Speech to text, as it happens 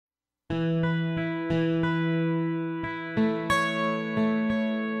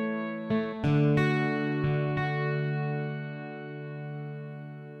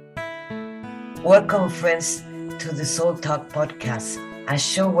Welcome, friends, to the Soul Talk podcast, a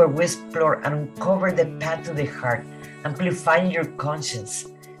show where we explore and uncover the path to the heart, amplifying your conscience.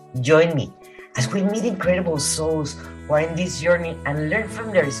 Join me as we meet incredible souls who are in this journey and learn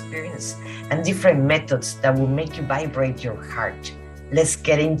from their experience and different methods that will make you vibrate your heart. Let's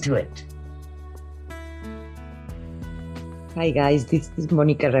get into it. Hi guys, this is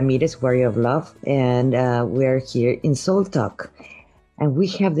Monica Ramirez, Warrior of Love, and we're here in Soul Talk. And we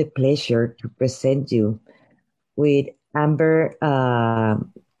have the pleasure to present you with Amber.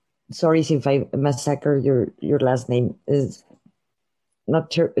 Sorry if I massacre your last name. Is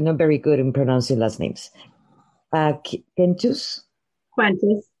not very good in pronouncing last names. Kwentus?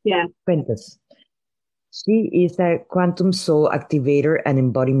 Kwentus, yeah. Kwentus. She is a quantum soul activator and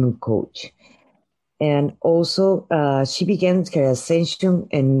embodiment coach. And also, she began her ascension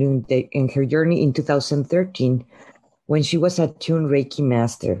and in her journey in 2013 when she was a tuned Reiki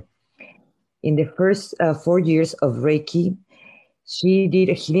master. In the first 4 years of Reiki, she did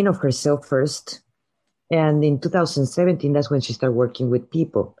a healing of herself first. And in 2017, that's when she started working with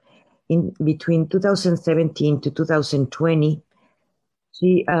people. In between 2017 to 2020,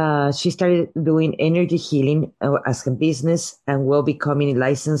 she started doing energy healing as a business and while becoming a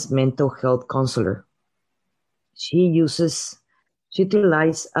licensed mental health counselor. She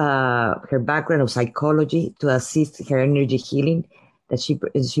utilizes her background of psychology to assist her energy healing that she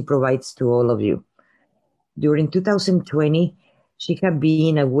provides to all of you. During 2020, she had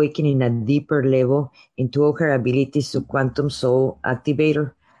been awakening a deeper level into all her abilities to quantum soul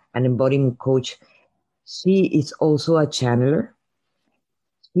activator and embodiment coach. She is also a channeler.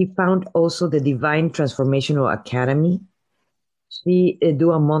 She found also the Divine Transformational Academy. She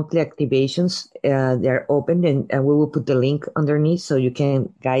do a monthly activations. They're open, and we will put the link underneath so you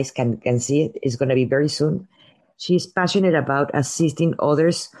guys can see it. It's going to be very soon. She's passionate about assisting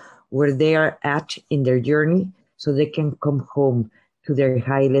others where they are at in their journey, so they can come home to the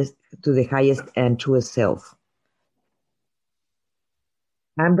highest and truest self.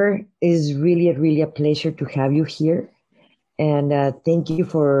 Amber, it is really a pleasure to have you here. And thank you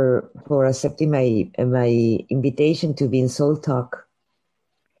for accepting my invitation to be in Soul Talk.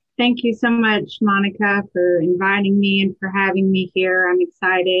 Thank you so much, Monica, for inviting me and for having me here. I'm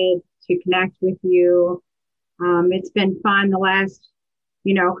excited to connect with you. It's been fun the last,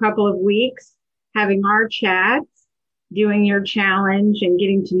 couple of weeks having our chats, doing your challenge and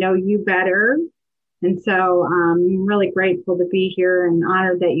getting to know you better. And so I'm really grateful to be here and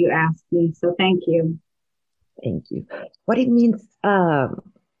honored that you asked me. So thank you. Thank you. What it means,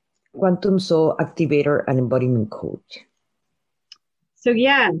 quantum soul activator and embodiment coach. So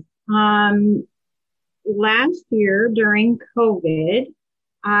yes, last year during COVID,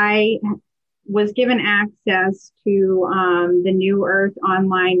 I was given access to the New Earth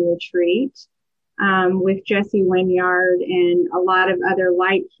online retreat with Jesse Wynyard and a lot of other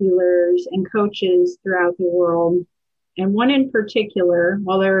light healers and coaches throughout the world. And one in particular,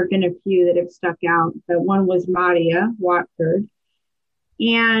 well, there have been a few that have stuck out, but one was Madia Watford.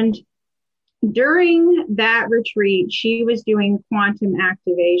 And during that retreat, she was doing quantum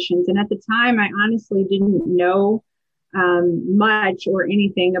activations. And at the time, I honestly didn't know much or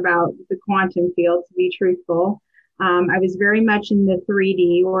anything about the quantum field, to be truthful. I was very much in the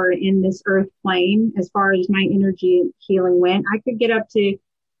 3D or in this earth plane as far as my energy healing went. I could get up to,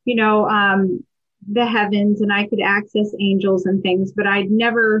 the heavens and I could access angels and things, but I'd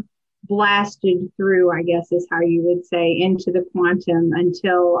never blasted through, I guess is how you would say, into the quantum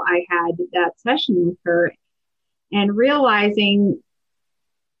until I had that session with her and realizing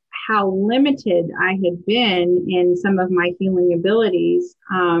how limited I had been in some of my healing abilities.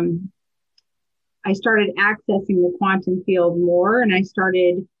 I started accessing the quantum field more and I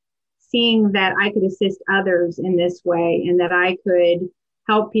started seeing that I could assist others in this way and that I could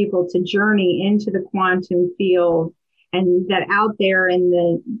help people to journey into the quantum field and that out there in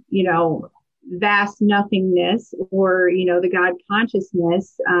the, vast nothingness or, the God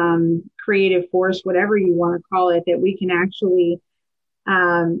consciousness, creative force, whatever you want to call it, that we can actually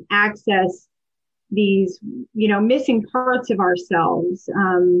access these, missing parts of ourselves,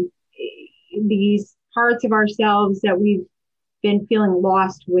 these parts of ourselves that we've been feeling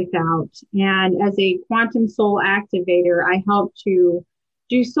lost without. And as a quantum soul activator, I help to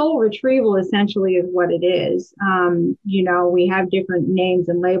do soul retrieval essentially is what it is. We have different names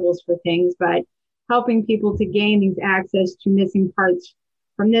and labels for things, but helping people to gain these access to missing parts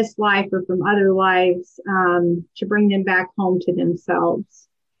from this life or from other lives to bring them back home to themselves.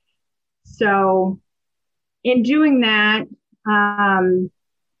 So in doing that,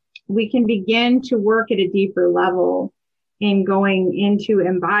 we can begin to work at a deeper level in going into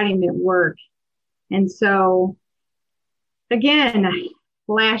embodiment work And so again,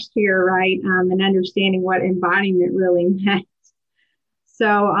 last year, right, and understanding what embodiment really meant.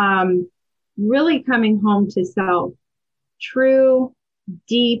 So really coming home to self, true,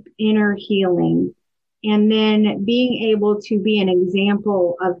 deep inner healing, and then being able to be an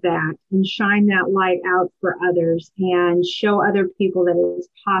example of that and shine that light out for others and show other people that it is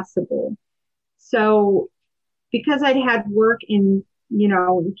possible. So because I'd had work in,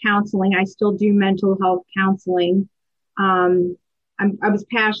 counseling, I still do mental health counseling. I was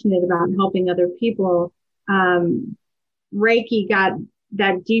passionate about helping other people. Reiki got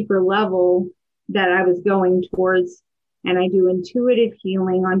that deeper level that I was going towards. And I do intuitive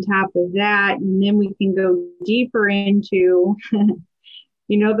healing on top of that. And then we can go deeper into,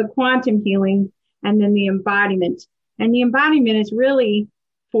 the quantum healing and then the embodiment. And the embodiment is really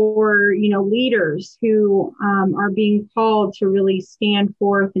for, leaders who are being called to really stand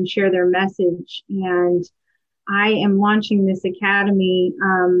forth and share their message. And I am launching this academy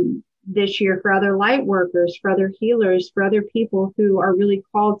this year for other light workers, for other healers, for other people who are really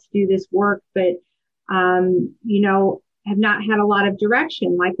called to do this work, but, have not had a lot of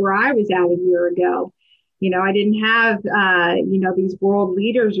direction, like where I was at a year ago. I didn't have, these world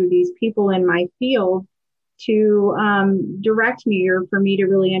leaders or these people in my field to direct me or for me to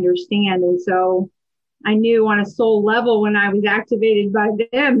really understand. And so I knew on a soul level when I was activated by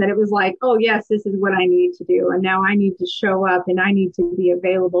them that it was like, oh, yes, this is what I need to do. And now I need to show up and I need to be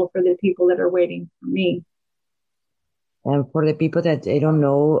available for the people that are waiting for me. And for the people that they don't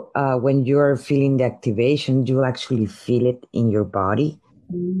know, when you're feeling the activation, you actually feel it in your body.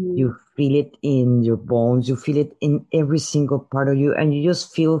 Mm-hmm. You feel it in your bones. You feel it in every single part of you, and you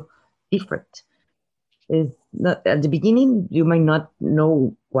just feel different. It's not, at the beginning, you might not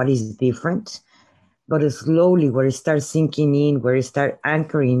know what is different, but slowly, where it starts sinking in, where it starts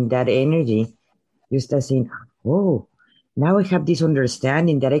anchoring that energy, you start saying, oh, now I have this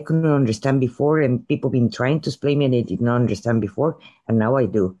understanding that I couldn't understand before, and people been trying to explain me and I did not understand before, and now I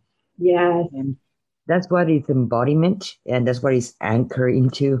do. Yes. And that's what is embodiment, and that's what is anchor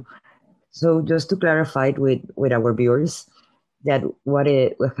into. So just to clarify with our viewers that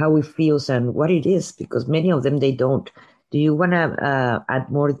how it feels and what it is, because many of them, they don't. Do you want to add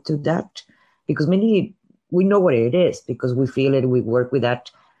more to that? Because we know what it is because we feel it, we work with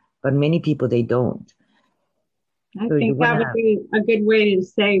that, but many people, they don't. I think that would be a good way to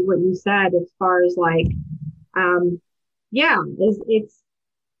say what you said as far as like,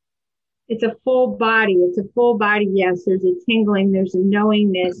 it's a full body. It's a full body. Yes, there's a tingling, there's a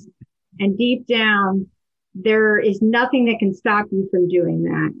knowingness, and deep down, there is nothing that can stop you from doing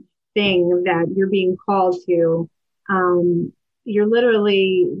that thing that you're being called to. You're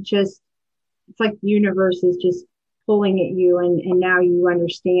literally just, it's like the universe is just pulling at you, and now you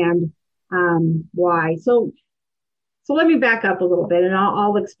understand why. So let me back up a little bit and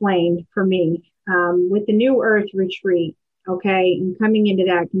I'll explain for me. With the New Earth retreat, okay, and coming into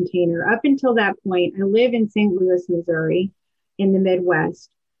that container, up until that point, I live in St. Louis, Missouri, in the Midwest.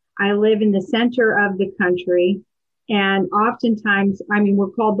 I live in the center of the country. And oftentimes,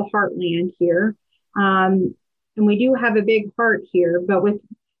 we're called the heartland here. And we do have a big heart here, but with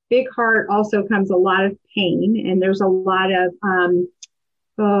big heart also comes a lot of pain. And there's a lot of,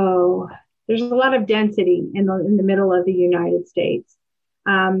 there's a lot of density in the middle of the United States.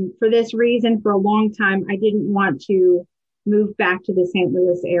 For this reason, for a long time, I didn't want to move back to the St.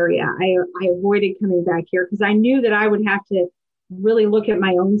 Louis area. I avoided coming back here because I knew that I would have to really look at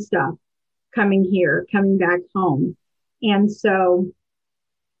my own stuff coming back home. And so,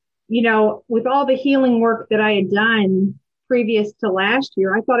 with all the healing work that I had done previous to last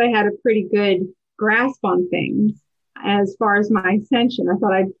year, I thought I had a pretty good grasp on things. As far as my ascension, I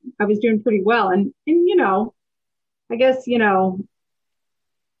thought I was doing pretty well. And I guess,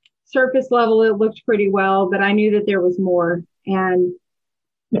 surface level, it looked pretty well, but I knew that there was more. And,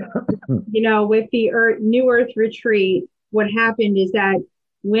 with the New Earth retreat, what happened is that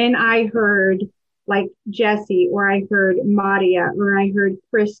when I heard like Jesse, or I heard Madia, or I heard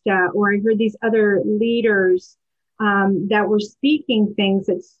Krista, or I heard these other leaders that were speaking things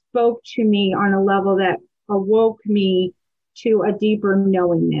that spoke to me on a level that awoke me to a deeper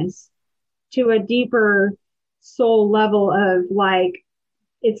knowingness, to a deeper soul level of like,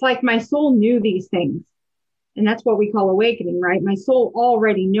 it's like my soul knew these things. And that's what we call awakening, right? My soul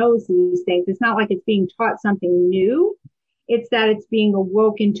already knows these things. It's not like it's being taught something new. It's that it's being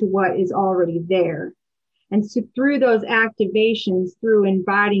awoken to what is already there. And so through those activations, through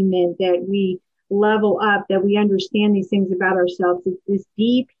embodiment, that we level up, that we understand these things about ourselves. It's this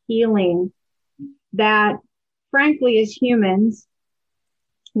deep healing that, frankly, as humans,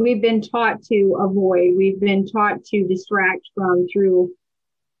 we've been taught to avoid, we've been taught to distract from through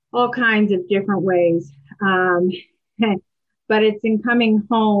all kinds of different ways. Um, but it's in coming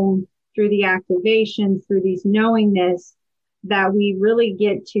home through the activations, through these knowingness, that we really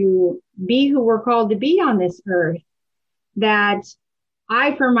get to be who we're called to be on this earth. That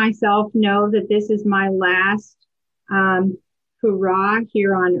I, for myself, know that this is my last um, hurrah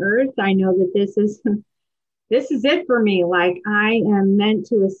here on earth. I know that this is it for me. Like, I am meant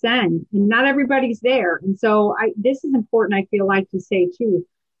to ascend, and not everybody's there. And so this is important, I feel like, to say too,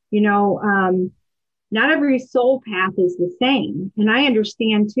 you know, not every soul path is the same. And I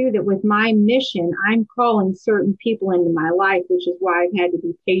understand too that with my mission, I'm calling certain people into my life, which is why I've had to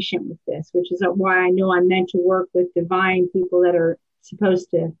be patient with this, which is why I know I'm meant to work with divine people that are supposed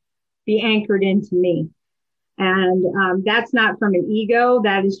to be anchored into me. And that's not from an ego.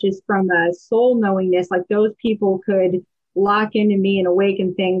 That is just from a soul knowingness. Like, those people could lock into me and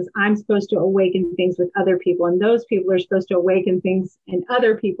awaken things. I'm supposed to awaken things with other people. And those people are supposed to awaken things in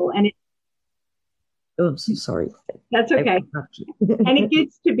other people. And Oops, sorry. that's okay. And it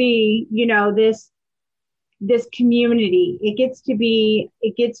gets to be, this community. It gets to be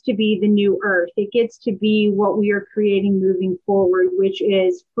the new earth. It gets to be what we are creating moving forward, which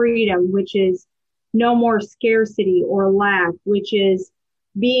is freedom, which is no more scarcity or lack, which is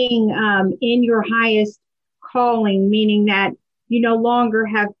being in your highest calling, meaning that you no longer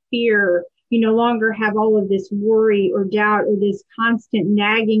have fear. You no longer have all of this worry or doubt or this constant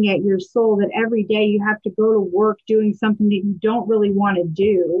nagging at your soul that every day you have to go to work doing something that you don't really want to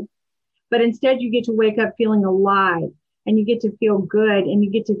do. But instead, you get to wake up feeling alive, and you get to feel good, and you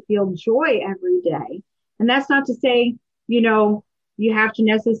get to feel joy every day. And that's not to say, you have to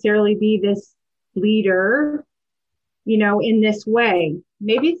necessarily be this leader, in this way.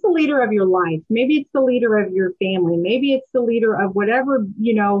 Maybe it's the leader of your life. Maybe it's the leader of your family. Maybe it's the leader of whatever,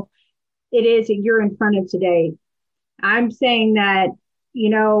 it is that you're in front of today. I'm saying that,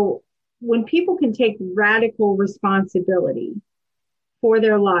 when people can take radical responsibility for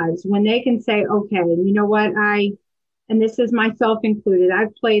their lives, when they can say, okay, you know what, and this is myself included,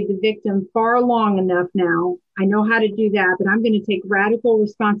 I've played the victim far long enough now. I know how to do that, but I'm going to take radical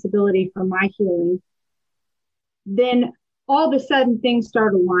responsibility for my healing. Then all of a sudden things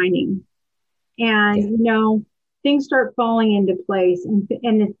start aligning, and, things start falling into place, and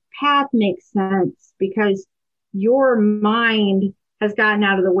the path makes sense because your mind has gotten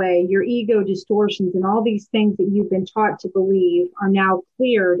out of the way. Your ego distortions and all these things that you've been taught to believe are now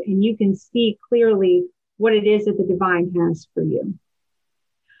cleared, and you can see clearly what it is that the divine has for you.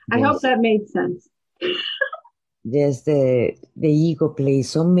 I hope that made sense. Yes, the ego plays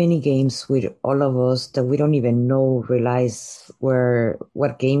so many games with all of us that we don't even realize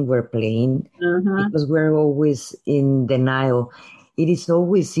what game we're playing, because we're always in denial. It is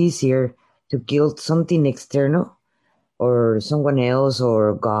always easier to guilt something external or someone else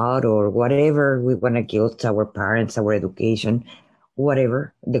or God or whatever we want to guilt, our parents, our education,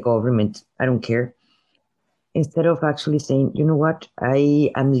 whatever, the government, I don't care. Instead of actually saying, you know what,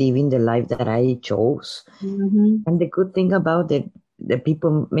 I am living the life that I chose. And the good thing about it,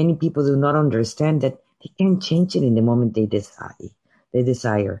 many people do not understand that they can change it in the moment they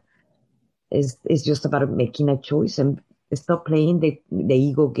desire. It's just about making a choice and stop playing the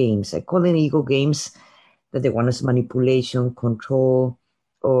ego games. I call them ego games, that the one is manipulation, control,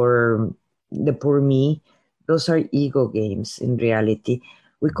 or the poor me. Those are ego games in reality.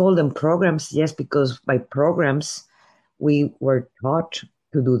 We call them programs, yes, because by programs, we were taught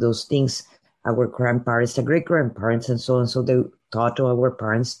to do those things. Our grandparents, the great-grandparents, and so on. So they taught to our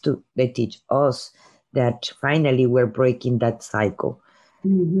parents they teach us that finally we're breaking that cycle.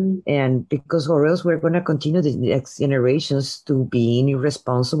 And because or else we're going to continue the next generations to being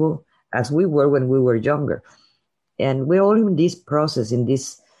irresponsible as we were when we were younger. And we're all in this process, in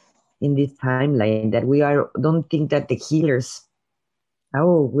this timeline, that don't think that the healers,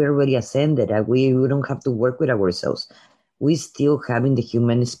 we're already ascended. We don't have to work with ourselves. We still having the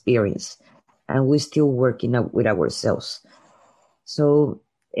human experience, and we're still working with ourselves. So,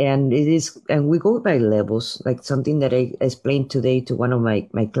 and we go by levels. Like something that I explained today to one of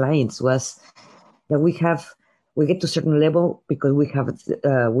my clients was that we get to a certain level because we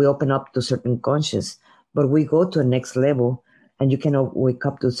open up to certain conscience, but we go to a next level and you cannot wake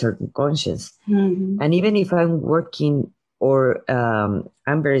up to a certain conscience. And even if I'm working or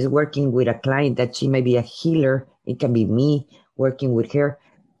Amber is working with a client that she may be a healer, it can be me working with her.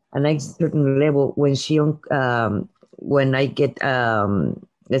 And at a certain level, when I get,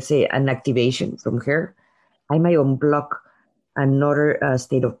 let's say, an activation from her, I might unblock another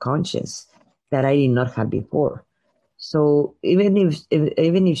state of conscience that I did not have before. So even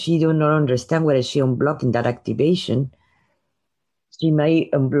if she do not understand what is she unblocking that activation, she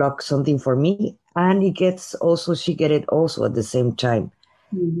might unblock something for me, and she get it also at the same time.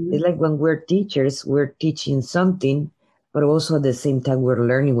 Mm-hmm. It's like when we're teachers, we're teaching something, but also at the same time we're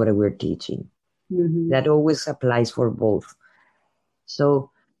learning what we're teaching. Mm-hmm. That always applies for both. So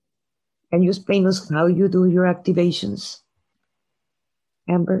can you explain us how you do your activations,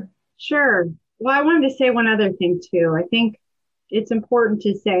 Amber? Sure. Well, I wanted to say one other thing too. I think it's important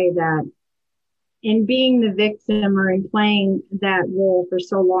to say that in being the victim or in playing that role for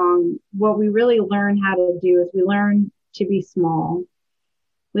so long, what we really learn how to do is we learn to be small.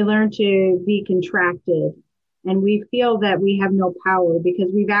 We learn to be contracted, and we feel that we have no power because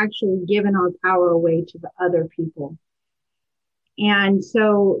we've actually given our power away to the other people. And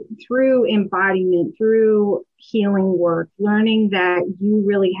so through embodiment, through healing work, learning that you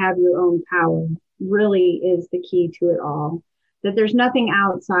really have your own power really is the key to it all. That there's nothing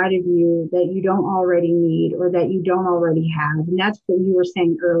outside of you that you don't already need or that you don't already have. And that's what you were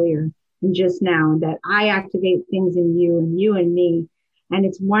saying earlier and just now, that I activate things in you and you in me. And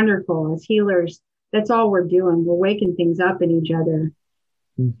it's wonderful as healers. That's all we're doing. We're waking things up in each other.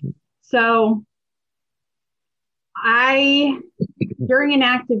 Mm-hmm. So during an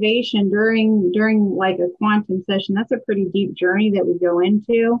activation, during like a quantum session, that's a pretty deep journey that we go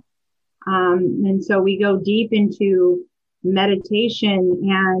into. And so we go deep into meditation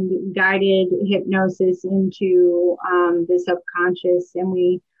and guided hypnosis into the subconscious, and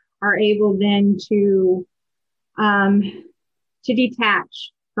we are able then um, to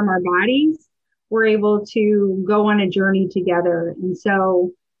detach from our bodies. We're able to go on a journey together, and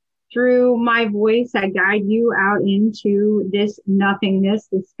so through my voice, I guide you out into this nothingness,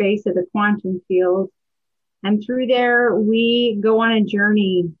 the space of the quantum field. And through there, we go on a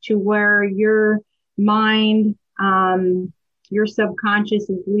journey to where your mind, your subconscious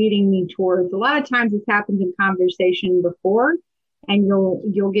is leading me towards. A lot of times this happens in conversation before, and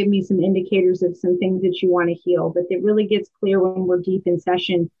you'll give me some indicators of some things that you want to heal. But it really gets clear when we're deep in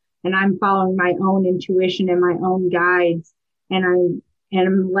session and I'm following my own intuition and my own guides, and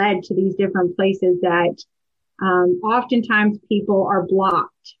I'm led to these different places that oftentimes people are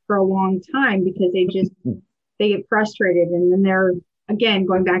blocked for a long time because they get frustrated, and then they're again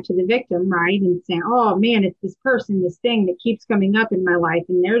going back to the victim, right? And saying, oh man, it's this person, this thing that keeps coming up in my life,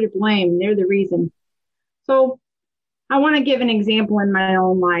 and they're to blame, and they're the reason. So I want to give an example in my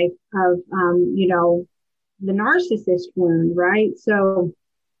own life of, the narcissist wound, right? So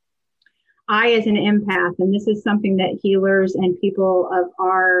I, as an empath, and this is something that healers and people of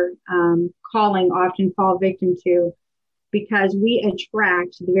our calling often fall victim to, because we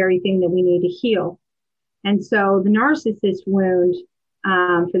attract the very thing that we need to heal. And so the narcissist wound,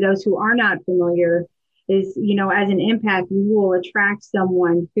 for those who are not familiar, is, as an empath, you will attract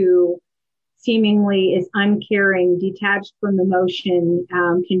someone who seemingly is uncaring, detached from emotion,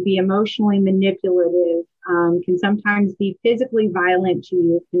 can be emotionally manipulative, can sometimes be physically violent to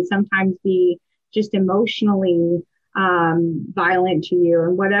you, can sometimes be just emotionally violent to you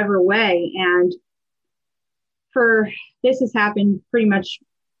in whatever way. And this has happened pretty much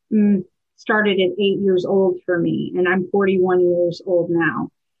started at 8 years old for me, and I'm 41 years old now.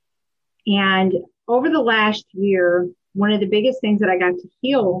 And over the last year, one of the biggest things that I got to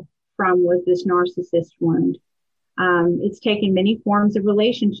heal from was this narcissist wound. It's taken many forms of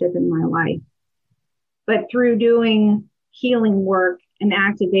relationship in my life, but through doing healing work and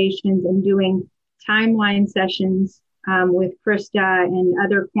activations and doing timeline sessions with Krista and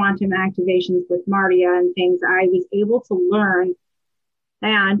other quantum activations with Martia and things, I was able to learn,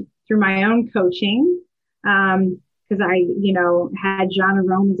 and through my own coaching, because I, had Jana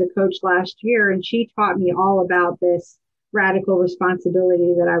Rome as a coach last year, and she taught me all about this radical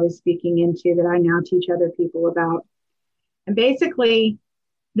responsibility that I was speaking into, that I now teach other people about. And basically,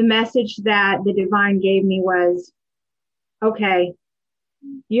 the message that the divine gave me was, okay,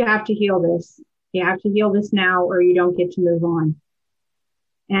 you have to heal this. You have to heal this now, or you don't get to move on.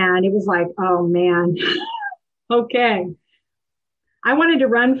 And it was like, oh man, okay. I wanted to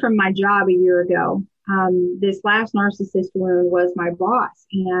run from my job a year ago. This last narcissist wound was my boss,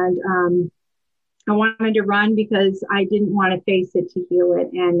 and I wanted to run because I didn't want to face it to heal it.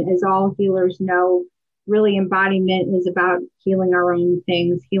 And as all healers know, really embodiment is about healing our own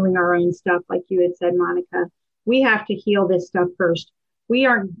things, healing our own stuff. Like you had said, Monica, we have to heal this stuff first. We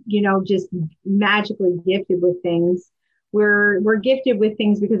aren't, just magically gifted with things. We're gifted with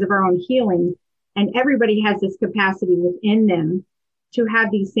things because of our own healing. And everybody has this capacity within them to have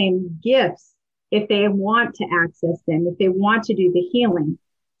these same gifts if they want to access them, if they want to do the healing.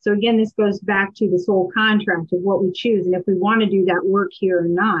 So again, this goes back to the soul contract of what we choose and if we want to do that work here or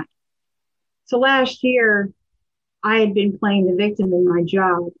not. So last year, I had been playing the victim in my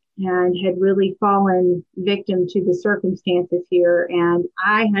job and had really fallen victim to the circumstances here. And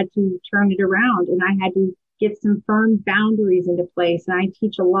I had to turn it around and I had to get some firm boundaries into place. And I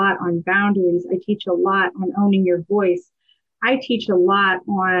teach a lot on boundaries. I teach a lot on owning your voice. I teach a lot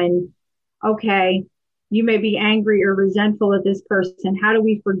on, okay, you may be angry or resentful at this person. How do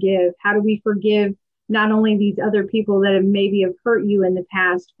we forgive? How do we forgive not only these other people that have maybe have hurt you in the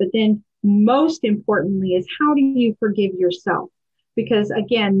past, but then most importantly is how do you forgive yourself? Because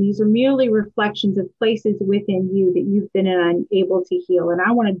again, these are merely reflections of places within you that you've been unable to heal. And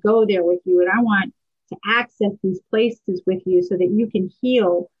I want to go there with you and I want to access these places with you so that you can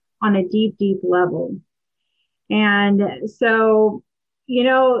heal on a deep, deep level. And so,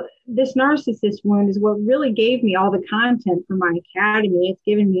 this narcissist wound is what really gave me all the content for my academy. It's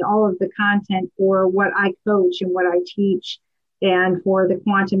given me all of the content for what I coach and what I teach and for the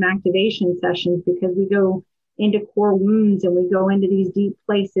quantum activation sessions, because we go into core wounds and we go into these deep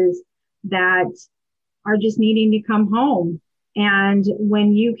places that are just needing to come home. And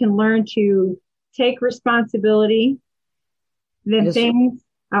when you can learn to take responsibility, then things,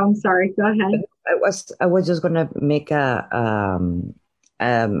 oh, I'm sorry, go ahead. I was just gonna make a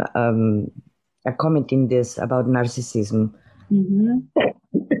comment in this about narcissism.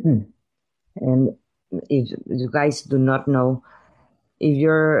 Mm-hmm. And if you guys do not know, if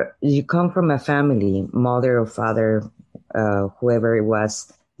you come from a family, mother or father, whoever it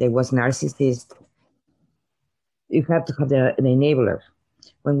was, that was narcissist, you have to have the enabler.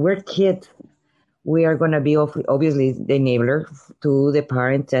 When we're kids, we are going to be obviously the enabler to the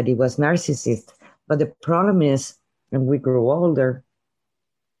parent that it was narcissist. But the problem is, when we grow older,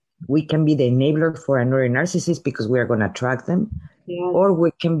 we can be the enabler for another narcissist because we are going to attract them. Yeah. Or we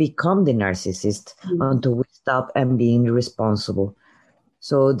can become the narcissist until we stop and being responsible.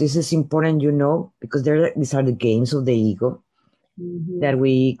 So this is important, because these are the games of the ego that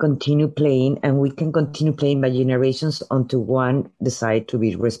we continue playing, and we can continue playing by generations until one decide to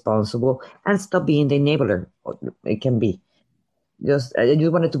be responsible and stop being the enabler. It can be. I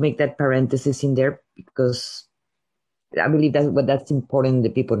just wanted to make that parenthesis in there because I believe that's important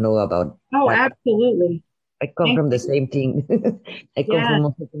that people know about. Oh, that. Absolutely. I come from the same thing. I come from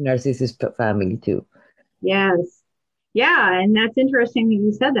a narcissist family too. Yes. Yeah. And that's interesting that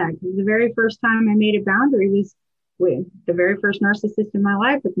you said that, because the very first time I made a boundary was with the very first narcissist in my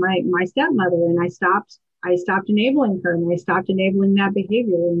life with my stepmother. And I stopped enabling her and I stopped enabling that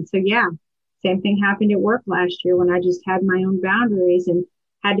behavior. And so, yeah, same thing happened at work last year when I just had my own boundaries and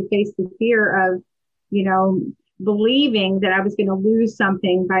had to face the fear of, believing that I was going to lose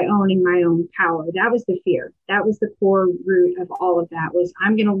something by owning my own power. That was the fear. That was the core root of all of that, was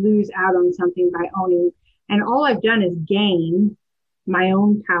I'm going to lose out on something by owning. And all I've done is gain my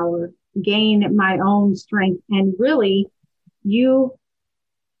own power, gain my own strength. And really, you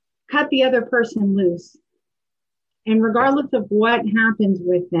cut the other person loose. And regardless of what happens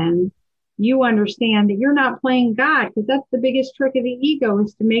with them, you understand that you're not playing God, because that's the biggest trick of the ego,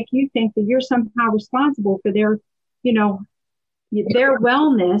 is to make you think that you're somehow responsible for their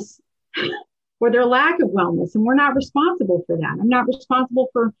wellness or their lack of wellness. And we're not responsible for that. I'm not responsible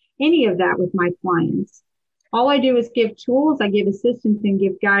for any of that with my clients. All I do is give tools, I give assistance and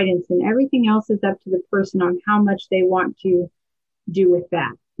give guidance, and everything else is up to the person on how much they want to do with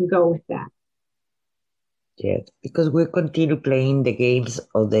that and go with that. Yes, because we continue playing the games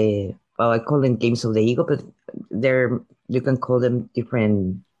of I call them games of the ego, but you can call them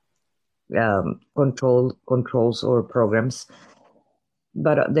different controls or programs.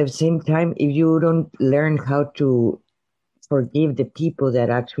 But at the same time, if you don't learn how to forgive the people that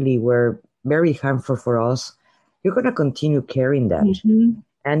actually were very harmful for us, you're going to continue carrying that. Mm-hmm.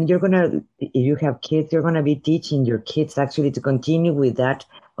 And if you have kids, you're going to be teaching your kids actually to continue with that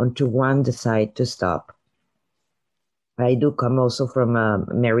until one decide to stop. I do come also from a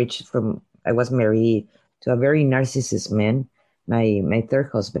marriage I was married to a very narcissist man, my third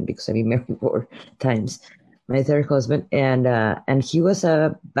husband, because I've been married 4 times. My third husband, and he was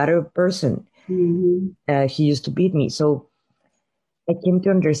a better person. Mm-hmm. He used to beat me. So I came to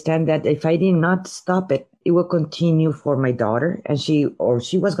understand that if I did not stop it, it will continue for my daughter, and she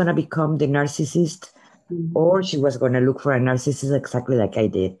was going to become the narcissist, mm-hmm. or she was going to look for a narcissist exactly like I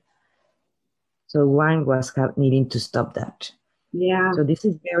did. So one was needing to stop that. Yeah. So this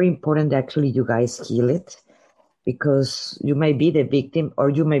is very important that actually you guys heal it, because you might be the victim or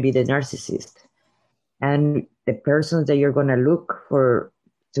you might be the narcissist. And the person that you're going to look for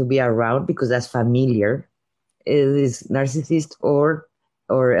to be around, because that's familiar, is narcissist or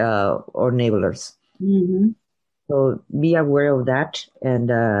or enablers. Mm-hmm. So be aware of that,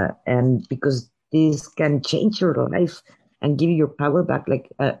 and because this can change your life and give you your power back, like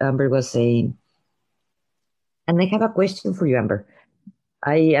Amber was saying. And I have a question for you, Amber.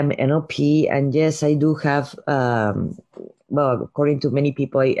 I am NLP, and yes, I do have. Well, according to many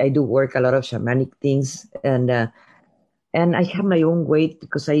people, I do work a lot of shamanic things, and I have my own way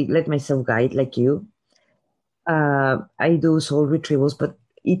because I let myself guide, like you. I do soul retrievals, but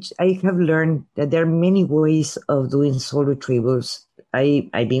each I have learned that there are many ways of doing soul retrievals.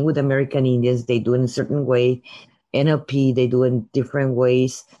 I've been with American Indians; they do it in a certain way. NLP they do in different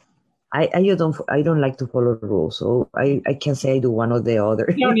ways. I don't like to follow rules, so I can't say I do one or the other.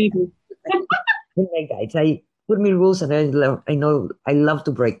 Don't even. With my guides, I put me rules, and I know I love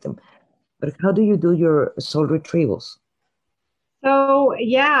to break them. But how do you do your soul retrievals? So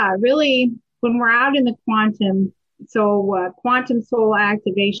yeah, really, when we're out in the quantum, quantum soul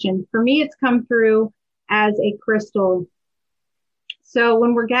activation, for me, it's come through as a crystal. So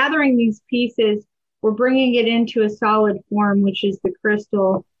when we're gathering these pieces, we're bringing it into a solid form, which is the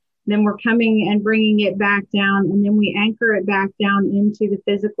crystal. Then we're coming and bringing it back down, and then we anchor it back down into the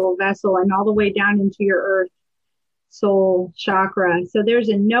physical vessel and all the way down into your earth soul chakra. So there's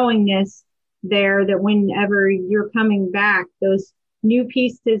a knowingness there that whenever you're coming back, those new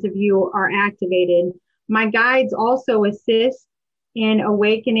pieces of you are activated. My guides also assist in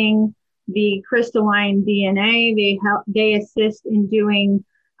awakening the crystalline DNA. They assist in doing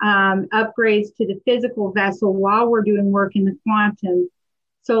upgrades to the physical vessel while we're doing work in the quantum.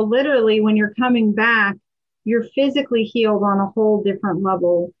 So literally, when you're coming back, you're physically healed on a whole different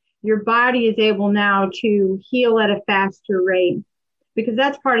level. Your body is able now to heal at a faster rate, because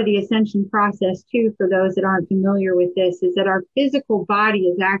that's part of the ascension process too. For those that aren't familiar with this, is that our physical body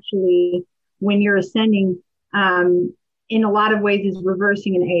is actually, when you're ascending, in a lot of ways is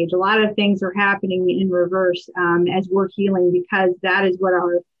reversing an age. A lot of things are happening in reverse as we're healing, because that is what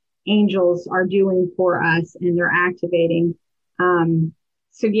our angels are doing for us, and they're activating.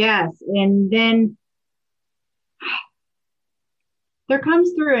 So yes, and then there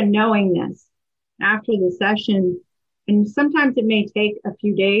comes through a knowingness after the session, and sometimes it may take a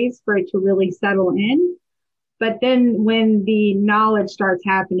few days for it to really settle in. But then when the knowledge starts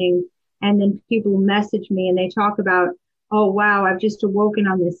happening, and then people message me and they talk about, oh, wow, I've just awoken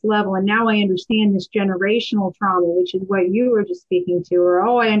on this level. And now I understand this generational trauma, which is what you were just speaking to. Or,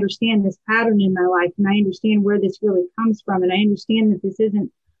 oh, I understand this pattern in my life, and I understand where this really comes from. And I understand that this isn't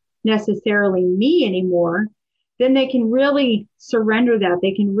necessarily me anymore. Then they can really surrender that.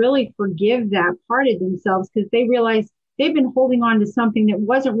 They can really forgive that part of themselves, because they realize they've been holding on to something that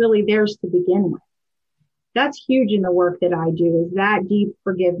wasn't really theirs to begin with. That's huge in the work that I do, is that deep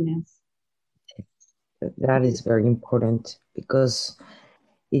forgiveness. That is very important, because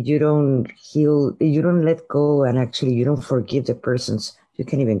if you don't heal, if you don't let go, and actually you don't forgive the persons, you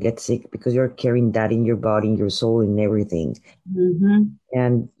can even get sick, because you're carrying that in your body, in your soul, in everything. Mm-hmm.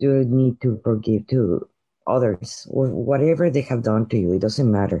 And you need to forgive to others, or whatever they have done to you. It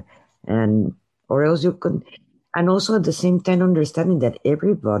doesn't matter. And or else you can, and also at the same time understanding that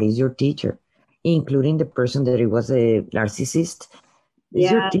everybody is your teacher, including the person that it was a narcissist,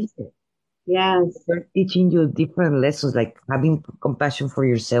 is your Yes. teacher. Yes. They're teaching you different lessons, like having compassion for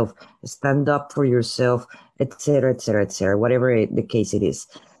yourself, stand up for yourself, etc., etc., etc., whatever the case it is.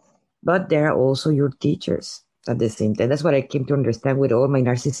 But they're also your teachers at the same time. That's what I came to understand with all my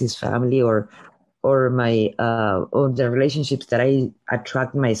narcissist family, or my or the relationships that I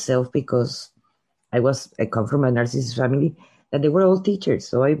attract myself, because I come from a narcissist family, that they were all teachers.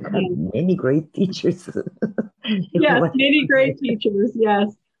 So I've had many great teachers. Yes, many great teachers.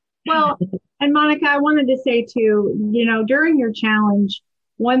 Yes. Well, and Monica, I wanted to say too, during your challenge,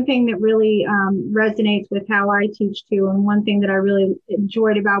 one thing that really resonates with how I teach too, and one thing that I really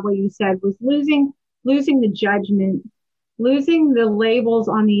enjoyed about what you said was losing the judgment, losing the labels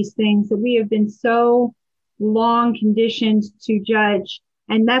on these things that we have been so long conditioned to judge.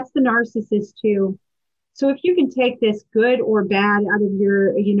 And that's the narcissist too. So if you can take this good or bad out of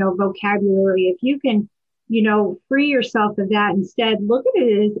your, vocabulary, if you can, free yourself of that, instead, look at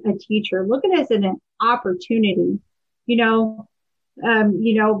it as a teacher, look at it as an opportunity, you know,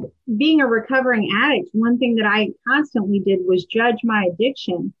 being a recovering addict, one thing that I constantly did was judge my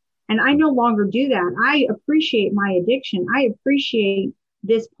addiction. And I no longer do that. I appreciate my addiction. I appreciate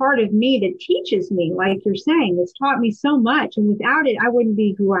this part of me that teaches me, like you're saying, it's taught me so much. And without it, I wouldn't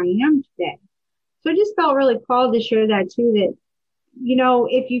be who I am today. So I just felt really called to share that too, that,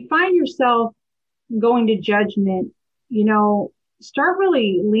 if you find yourself going to judgment, start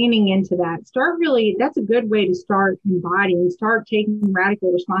really leaning into that. Start really, that's a good way to start embodying, start taking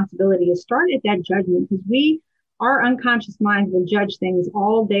radical responsibility, is start at that judgment, because our unconscious minds will judge things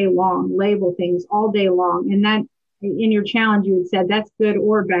all day long, label things all day long. And that, in your challenge, you had said that's good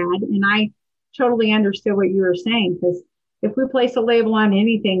or bad. And I totally understood what you were saying, because if we place a label on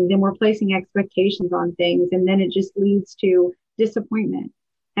anything, then we're placing expectations on things. And then it just leads to disappointment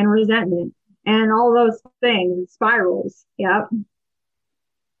and resentment and all those things. It spirals. Yep.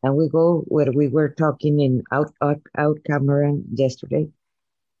 And we go where we were talking in out camera yesterday.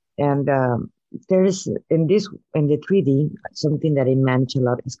 And there is in the 3D, something that I manage a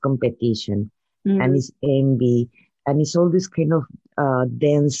lot is competition, and it's envy, and it's all this kind of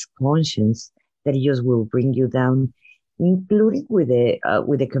dense conscience that just will bring you down, including with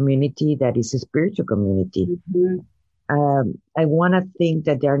the community that is a spiritual community. I want to think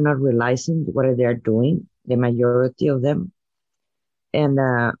that they are not realizing what they are doing, the majority of them, and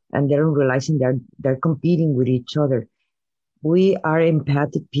they're not realizing they're competing with each other. We are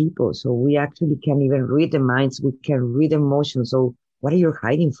empathic people, so we actually can even read the minds. We can read emotions. So what are you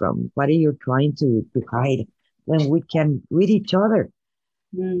hiding from? What are you trying to hide when we can read each other?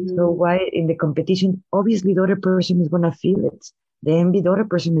 So why in the competition, obviously the other person is going to feel it. The envy, the other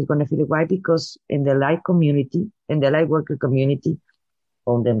person is going to feel it. Why? Because in the light community, in the light worker community,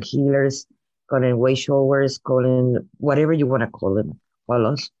 call them healers, call them way showers, call them whatever you want to call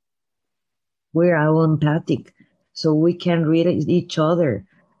us. We're all empathic. So we can read each other.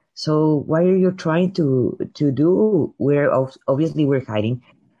 So what are you trying to do? Obviously we're hiding.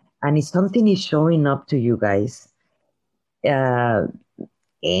 And if something is showing up to you guys,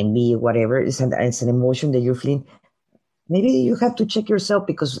 envy, whatever, it's an emotion that you're feeling, maybe you have to check yourself,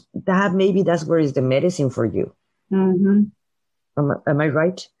 because maybe that's where is the medicine for you. Am I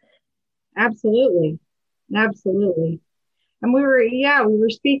right? Absolutely. Absolutely. And we were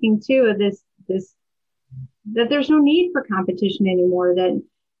speaking too of this, that there's no need for competition anymore, that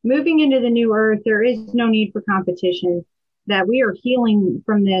moving into the new earth, there is no need for competition, that we are healing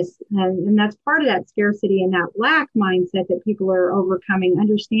from this. And that's part of that scarcity and that lack mindset that people are overcoming,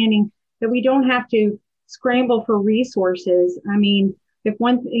 understanding that we don't have to scramble for resources. I mean, if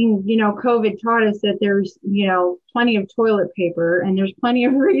one thing, COVID taught us that there's, plenty of toilet paper and there's plenty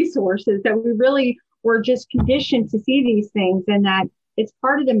of resources, that we really were just conditioned to see these things, and that it's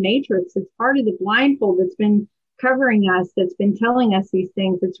part of the matrix. It's part of the blindfold that's been covering us, that's been telling us these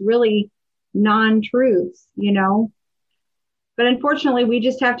things. It's really non-truths, But unfortunately, we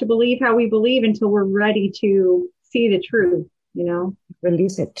just have to believe how we believe until we're ready to see the truth,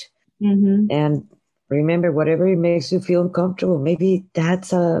 Release it. And remember, whatever it makes you feel uncomfortable, maybe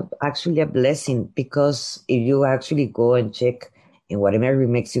that's actually a blessing, because if you actually go and check in whatever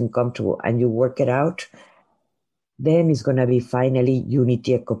makes you uncomfortable and you work it out, then it's going to be finally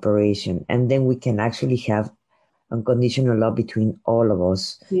unity and cooperation. And then we can actually have unconditional love between all of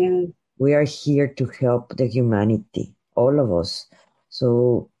us. Yeah. We are here to help the humanity, all of us.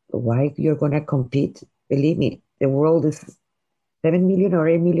 So why you're going to compete? Believe me, the world is 7 million or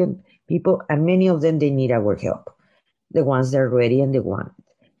 8 million people, and many of them, they need our help. The ones that are ready and the one.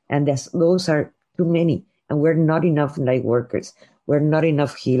 And those are too many. And we're not enough light workers. We're not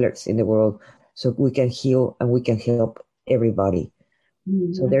enough healers in the world. So we can heal and we can help everybody.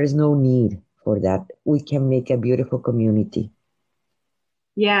 So there is no need for that. We can make a beautiful community.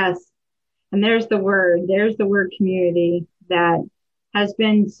 Yes. And there's the word community, that has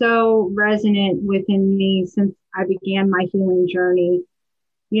been so resonant within me since I began my healing journey.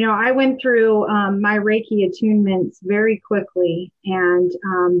 I went through my Reiki attunements very quickly, and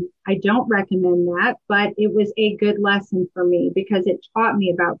I don't recommend that, but it was a good lesson for me, because it taught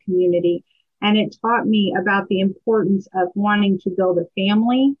me about community, and it taught me about the importance of wanting to build a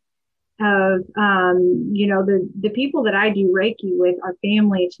family, of, the people that I do Reiki with are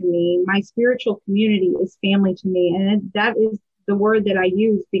family to me. My spiritual community is family to me. And that is the word that I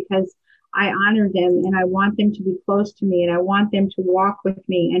use, because I honor them and I want them to be close to me, and I want them to walk with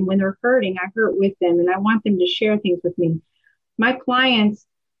me. And when they're hurting, I hurt with them, and I want them to share things with me. My clients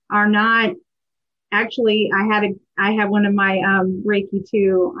are not actually, I had one of my Reiki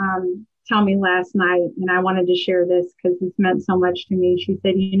too tell me last night, and I wanted to share this because this meant so much to me. She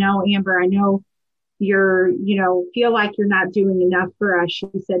said, Amber, I know you're, feel like you're not doing enough for us. She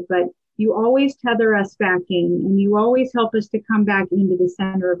said, but you always tether us back in, and you always help us to come back into the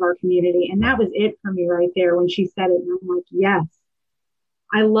center of our community. And that was it for me right there when she said it. And I'm like, yes,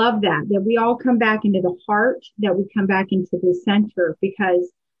 I love that we all come back into the heart, that we come back into the center,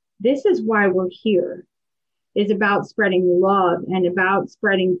 because this is why we're here. Is about spreading love and about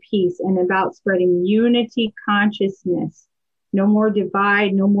spreading peace and about spreading unity consciousness no more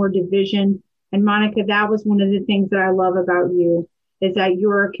divide, no more division. And Monica, that was one of the things that I love about you is that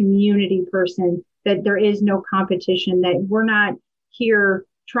you're a community person, that there is no competition, that we're not here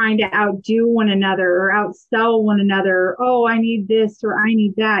trying to outdo one another or outsell one another. Oh, I need this or I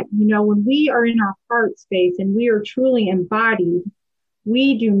need that. You know, when we are in our heart space and we are truly embodied,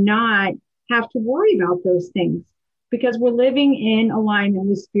 we do not have to worry about those things because we're living in alignment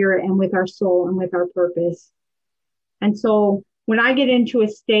with spirit and with our soul and with our purpose. And so when I get into a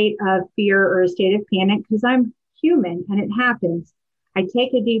state of fear or a state of panic, because I'm human and it happens, I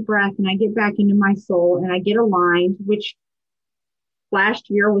take a deep breath and I get back into my soul and I get aligned, which last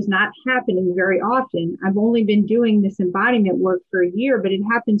year was not happening very often. I've only been doing this embodiment work for a year, but it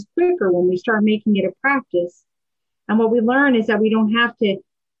happens quicker when we start making it a practice. And what we learn is that we don't have to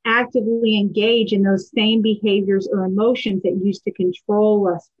actively engage in those same behaviors or emotions that used to control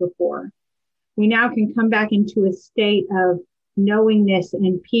us before. We now can come back into a state of knowingness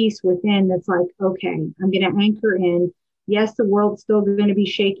and peace within that's like, okay, I'm going to anchor in. Yes, the world's still going to be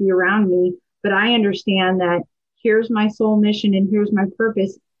shaky around me, but I understand that here's my soul mission and here's my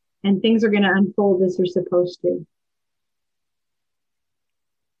purpose, and things are going to unfold as they're supposed to.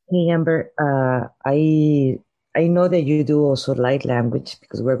 Hey, Amber, I know that you do also light language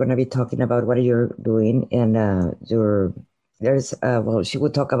because we're going to be talking about what you're doing and she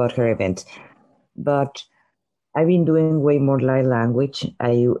would talk about her event, but I've been doing way more light language.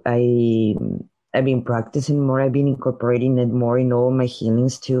 I've been practicing more. I've been incorporating it more in all my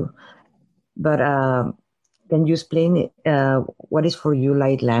healings too. But can you explain what is for you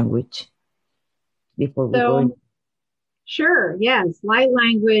light language before we go in? Sure, yes, light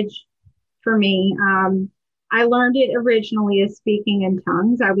language for me. I learned it originally as speaking in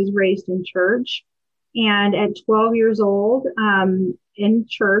tongues. I was raised in church. And at 12 years old, in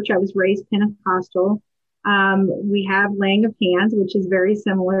church, I was raised Pentecostal. We have laying of hands, which is very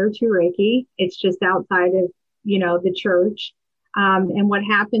similar to Reiki. It's just outside of, the church. And what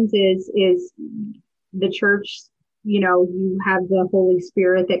happens is the church, you have the Holy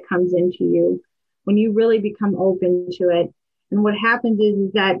Spirit that comes into you when you really become open to it. And what happens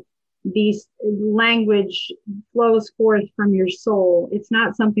is that these language flows forth from your soul. It's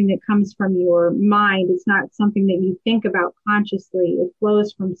not something that comes from your mind. It's not something that you think about consciously. It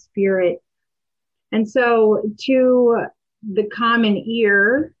flows from spirit. And so to the common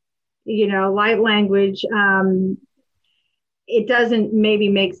ear, light language, it doesn't maybe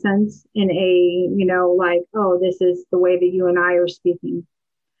make sense in a, like, oh, this is the way that you and I are speaking.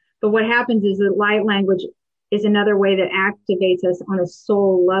 But what happens is that light language is another way that activates us on a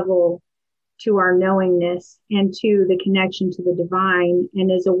soul level to our knowingness and to the connection to the divine, and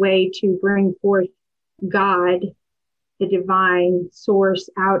is a way to bring forth God, the divine source,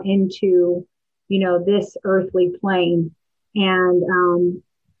 out into, this earthly plane. And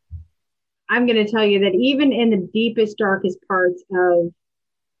I'm going to tell you that even in the deepest, darkest parts of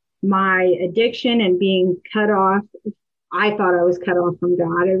my addiction and being cut off, I thought I was cut off from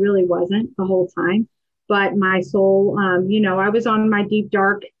God. I really wasn't the whole time. But my soul, I was on my deep,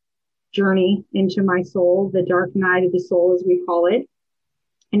 dark journey into my soul, the dark night of the soul, as we call it.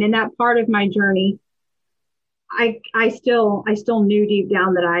 And in that part of my journey, I still knew deep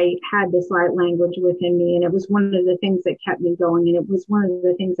down that I had this light language within me. And it was one of the things that kept me going. And it was one of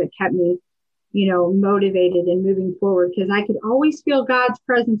the things that kept me, motivated and moving forward, because I could always feel God's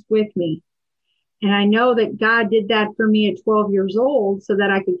presence with me. And I know that God did that for me at 12 years old so that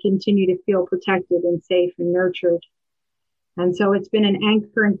I could continue to feel protected and safe and nurtured. And so it's been an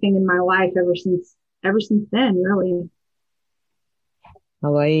anchoring thing in my life ever since then, really.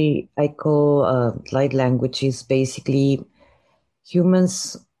 How I call light language is basically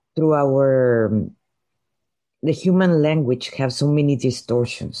humans through the human language have so many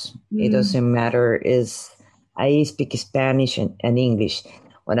distortions. It doesn't matter is I speak Spanish and English.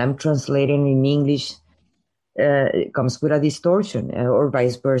 When I'm translating in English, it comes with a distortion, or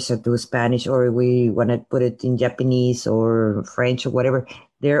vice versa to Spanish, or we want to put it in Japanese or French or whatever.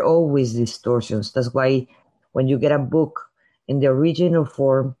 There are always distortions. That's why when you get a book in the original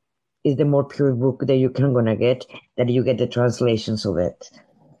form, is the more pure book that you can gonna get, that you get the translations of it,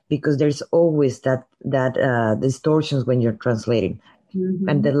 because there's always that distortions when you're translating. Mm-hmm.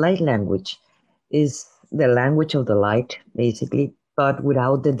 And the light language is the language of the light, basically, but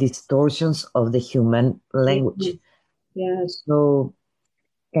without the distortions of the human language. Yes. So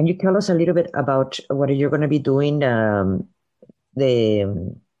can you tell us a little bit about what you're going to be doing? How do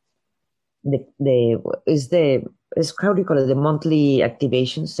you call it? The monthly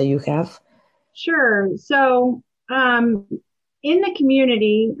activations that you have? Sure. So, in the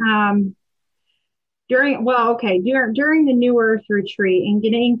community, during the New Earth retreat and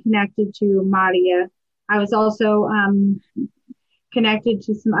getting connected to Maria, I was also connected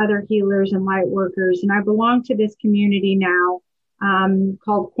to some other healers and light workers. And I belong to this community now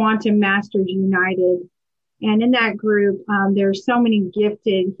called Quantum Masters United. And in that group, there's so many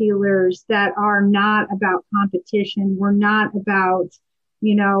gifted healers that are not about competition. We're not about,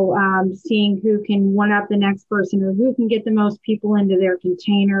 seeing who can one up the next person or who can get the most people into their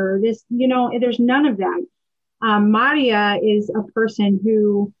container. There's none of that. Maria is a person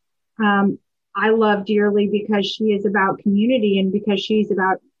who I love dearly because she is about community and because she's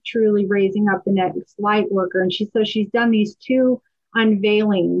about truly raising up the next light worker. And she's done these two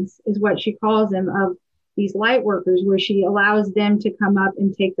unveilings, is what she calls them, of these light workers, where she allows them to come up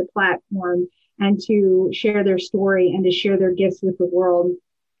and take the platform and to share their story and to share their gifts with the world.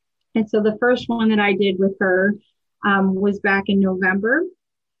 And so the first one that I did with her was back in November.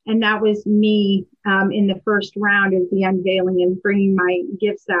 And that was me in the first round of the unveiling and bringing my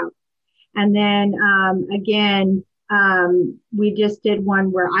gifts out. And then again, we just did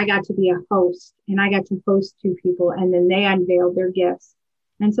one where I got to be a host and I got to host two people and then they unveiled their gifts.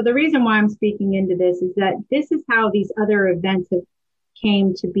 And so the reason why I'm speaking into this is that this is how these other events have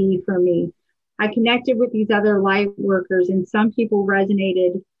came to be for me. I connected with these other light workers and some people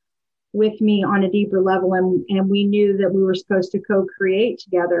resonated with me on a deeper level. And we knew that we were supposed to co-create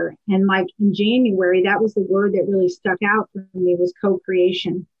together. And like in January, that was the word that really stuck out for me, was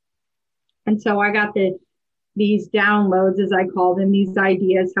co-creation. And so I got these downloads, as I call them, these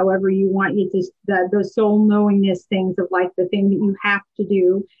ideas, however you want you to, those soul knowingness things of like the thing that you have to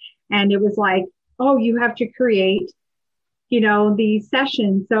do. And it was like, oh, you have to create, these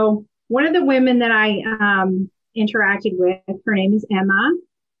sessions. So one of the women that I interacted with, her name is Emma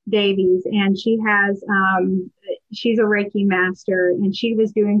Davies, and she's a Reiki master, and she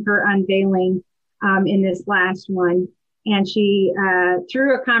was doing her unveiling in this last one. And she,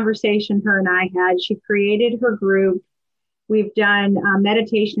 through a conversation her and I had, she created her group. We've done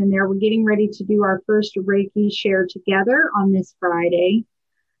meditation in there. We're getting ready to do our first Reiki share together on this Friday.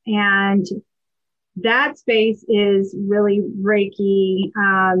 And that space is really Reiki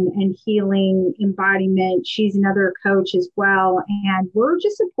and healing embodiment. She's another coach as well. And we're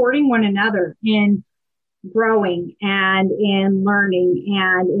just supporting one another in growing and in learning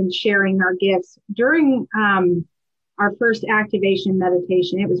and in sharing our gifts. During our first activation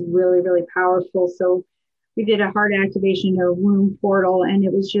meditation, it was really, really powerful. So we did a heart activation or womb portal, and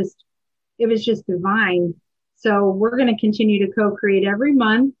it was just divine. So we're going to continue to co-create every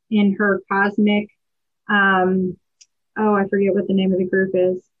month in her cosmic, I forget what the name of the group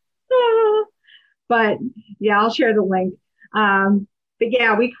is. But yeah, I'll share the link. But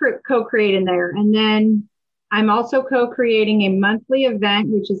yeah, we co-create in there. And then I'm also co-creating a monthly event,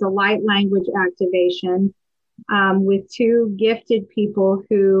 which is a light language activation, with two gifted people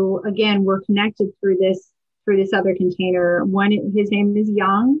who, again, were connected through this other container. One, his name is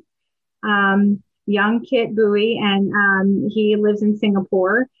Young Kit Bowie, and he lives in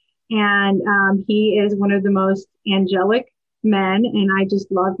Singapore, and he is one of the most angelic men, and I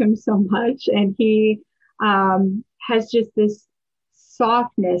just love him so much. And he has just this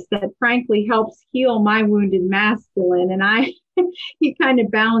softness that frankly helps heal my wounded masculine, and he kind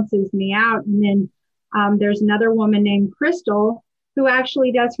of balances me out. And then there's another woman named Crystal who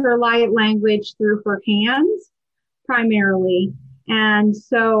actually does her light language through her hands primarily. And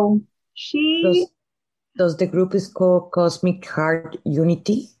so does the group is called Cosmic Heart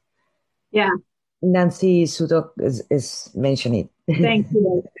Unity? Yeah. Nancy Sudok is mentioning it. Thank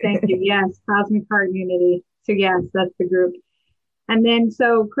you. Yes, Cosmic Heart Unity. So yes, that's the group. And then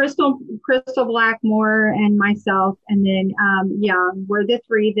so Crystal Blackmore and myself, and then Young, we're the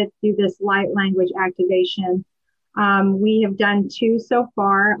three that do this light language activation. We have done two so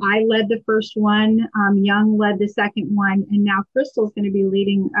far. I led the first one. Young led the second one, and now Crystal's going to be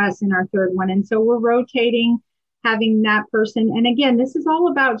leading us in our third one. And so we're rotating, having that person. And again, this is all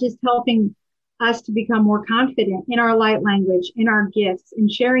about just helping us to become more confident in our light language, in our gifts,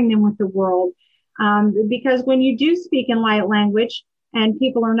 and sharing them with the world. Because when you do speak in light language and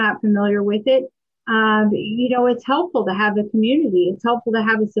people are not familiar with it, it's helpful to have a community. It's helpful to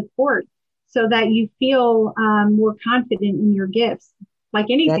have a support so that you feel more confident in your gifts, like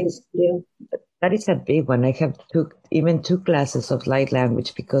anything you do. That is a big one. I have took even 2 classes of light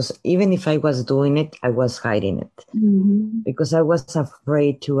language, because even if I was doing it, I was hiding it. Mm-hmm. Because I was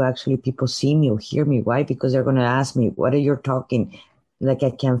afraid to actually people see me or hear me. Why? Because they're going to ask me, what are you talking? Like,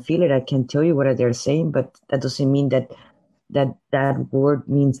 I can feel it. I can tell you what they're saying, but that doesn't mean that word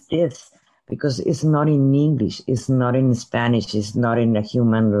means this, because it's not in English. It's not in Spanish. It's not in a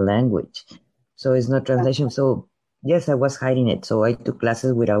human language. So it's not translation. So yes, I was hiding it. So I took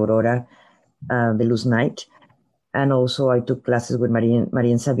classes with Aurora Veluz Knight, and also I took classes with Marien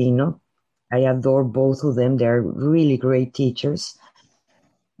Sabino. I adore both of them. They're really great teachers.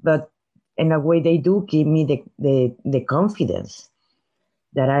 But in a way, they do give me the confidence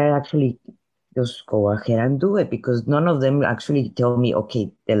that I actually just go ahead and do it, because none of them actually tell me,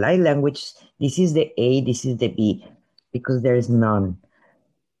 okay, the light language, this is the A, this is the B, because there is none.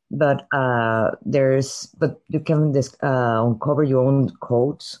 But you can uncover your own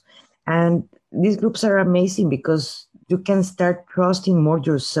codes, and these groups are amazing because you can start trusting more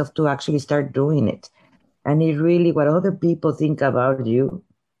yourself to actually start doing it. And it really, what other people think about you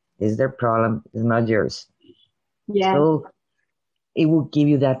is their problem, it's not yours. Yeah. So it will give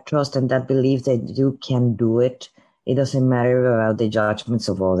you that trust and that belief that you can do it. It doesn't matter about the judgments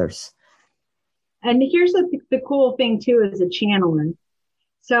of others. And here's the cool thing too, as a channeler.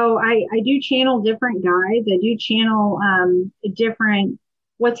 So I do channel different guides. I do channel different.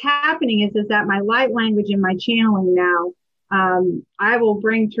 What's happening is that my light language in my channeling now, I will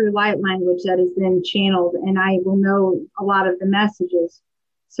bring through light language that has been channeled, and I will know a lot of the messages.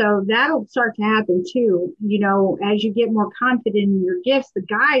 So that'll start to happen too. You know, as you get more confident in your gifts, the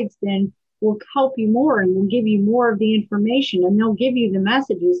guides then will help you more and will give you more of the information, and they'll give you the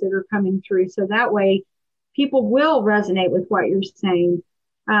messages that are coming through. So that way people will resonate with what you're saying.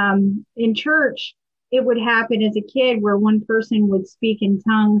 In church, it would happen as a kid where one person would speak in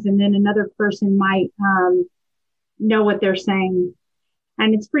tongues and then another person might know what they're saying.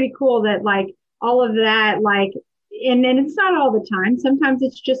 And it's pretty cool that like all of that, like, and then it's not all the time. Sometimes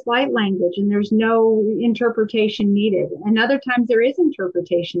it's just light language and there's no interpretation needed. And other times there is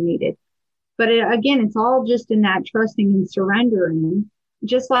interpretation needed. But again, it's all just in that trusting and surrendering.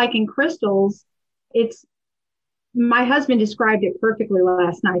 Just like in crystals, it's my husband described it perfectly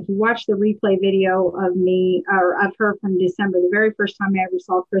last night. He watched the replay video of me or of her from December, the very first time I ever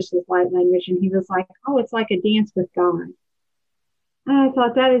saw Crystal's light language. And he was like, oh, it's like a dance with God. And I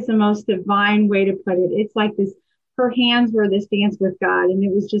thought that is the most divine way to put it. It's like this, her hands were this dance with God. And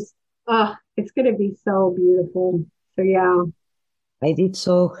it was just, it's going to be so beautiful. So, yeah. I did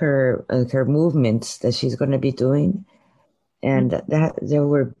saw her movements that she's going to be doing, and that they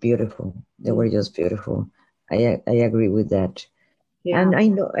were beautiful. They were just beautiful. I agree with that. Yeah.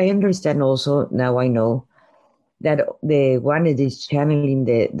 And I understand also, now I know that the one that is channeling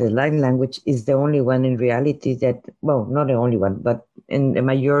the light language is the only one in reality that, well, not the only one, but in the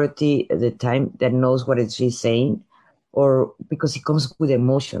majority of the time that knows what she's saying, or because it comes with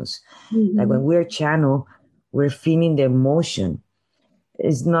emotions. Mm-hmm. Like when we're channel, we're feeling the emotion.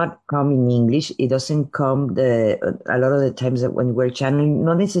 It's not come in English. It doesn't come a lot of the times that when we're channeling,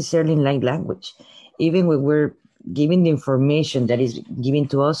 not necessarily in light language, even when we're giving the information that is given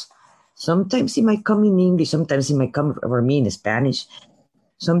to us, sometimes it might come in English, sometimes it might come for me in Spanish.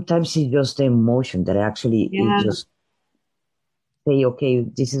 Sometimes it's just the emotion that actually is just say, okay,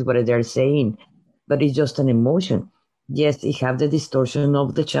 this is what they're saying, but it's just an emotion. Yes, it have the distortion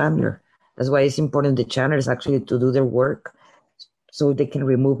of the channeler. That's why it's important the channelers actually to do their work so they can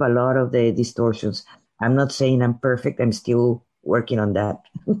remove a lot of the distortions. I'm not saying I'm perfect. I'm still working on that.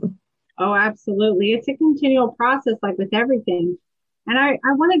 Oh, absolutely. It's a continual process, like with everything. And I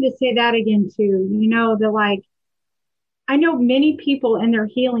wanted to say that again, too. You know, I know many people in their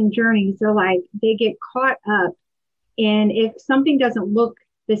healing journeys, they get caught up in if something doesn't look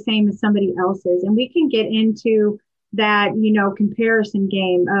the same as somebody else's. And we can get into that, comparison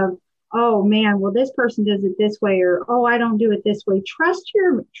game of, oh man, well, this person does it this way, or, oh, I don't do it this way. Trust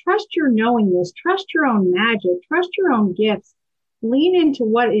your knowingness, trust your own magic, trust your own gifts, lean into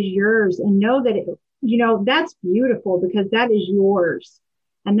what is yours and know that that's beautiful because that is yours.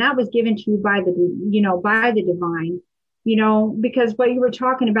 And that was given to you by the divine, because what you were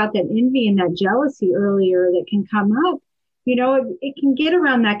talking about, that envy and that jealousy earlier that can come up, it can get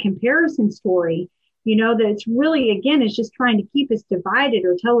around that comparison story. That it's really, again, it's just trying to keep us divided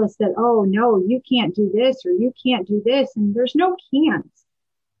or tell us that, oh, no, you can't do this or you can't do this. And there's no can'ts.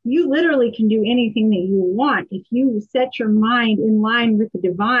 You literally can do anything that you want. If you set your mind in line with the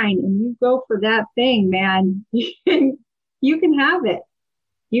divine and you go for that thing, man, you can have it.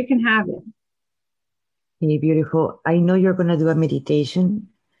 You can have it. Hey, beautiful. I know you're going to do a meditation,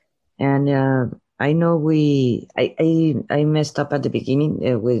 and I know I messed up at the beginning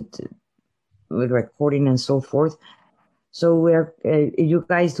with recording and so forth. So we're you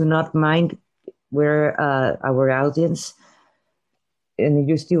guys do not mind, we're our audience, and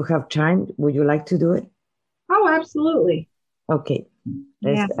you still have time. Would you like to do it? Oh, absolutely. Okay.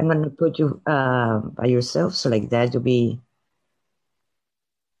 Yeah. I'm going to put you by yourself, so like that you'll be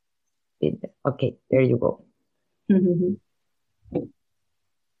Okay, there you go.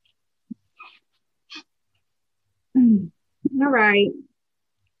 All right.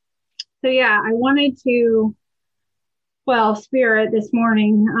 So yeah, I wanted to, Spirit this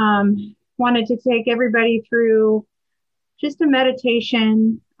morning, wanted to take everybody through just a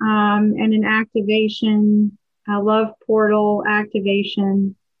meditation, and an activation, a love portal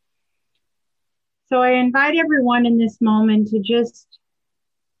activation. So I invite everyone in this moment to just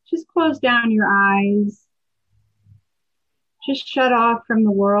close down your eyes, just shut off from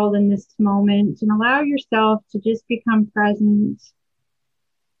the world in this moment and allow yourself to just become present.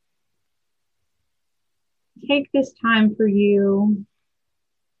 Take this time for you.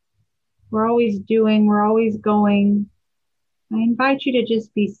 We're always doing, we're always going. I invite you to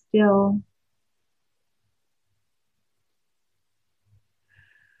just be still.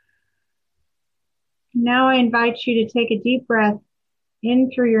 Now I invite you to take a deep breath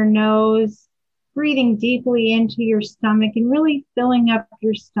in through your nose, breathing deeply into your stomach and really filling up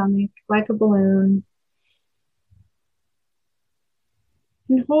your stomach like a balloon.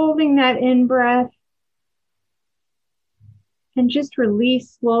 And holding that in breath and just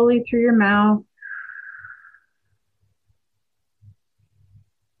release slowly through your mouth.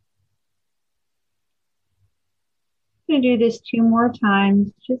 I'm going to do this 2 more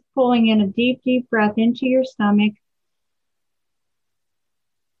times, just pulling in a deep, deep breath into your stomach,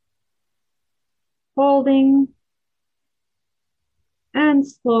 holding, and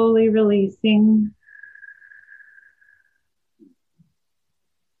slowly releasing.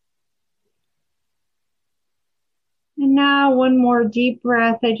 And now 1 more deep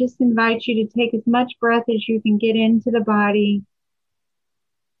breath. I just invite you to take as much breath as you can get into the body.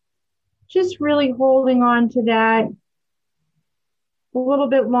 Just really holding on to that a little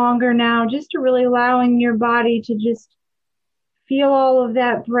bit longer now, just to really allowing your body to just feel all of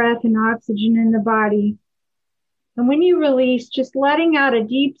that breath and oxygen in the body. And when you release, just letting out a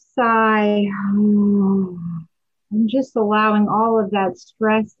deep sigh and just allowing all of that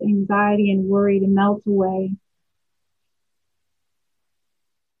stress, anxiety, and worry to melt away.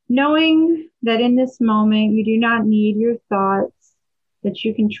 Knowing that in this moment, you do not need your thoughts, that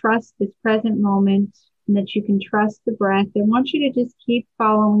you can trust this present moment, and that you can trust the breath. I want you to just keep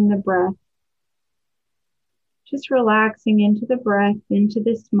following the breath. Just relaxing into the breath, into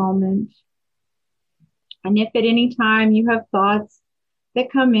this moment. And if at any time you have thoughts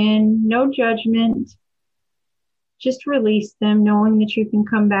that come in, no judgment, just release them, knowing that you can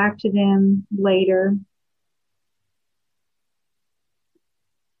come back to them later.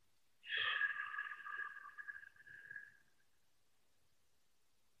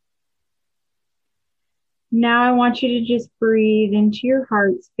 Now I want you to just breathe into your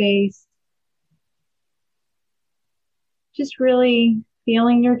heart space. Just really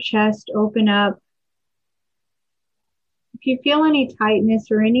feeling your chest open up. If you feel any tightness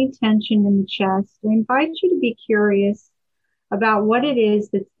or any tension in the chest, I invite you to be curious about what it is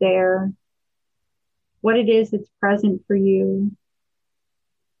that's there, what it is that's present for you.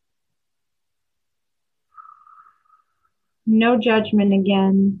 No judgment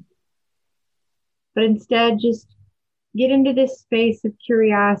again, but instead just get into this space of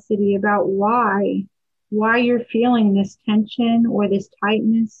curiosity about why you're feeling this tension or this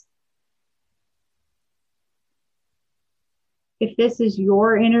tightness. If this is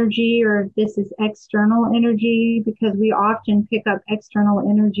your energy or if this is external energy, because we often pick up external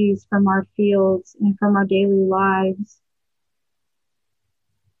energies from our fields and from our daily lives.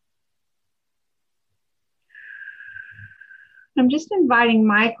 I'm just inviting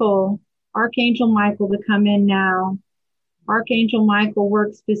Michael, Archangel Michael, to come in now. Archangel Michael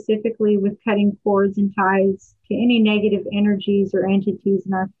works specifically with cutting cords and ties to any negative energies or entities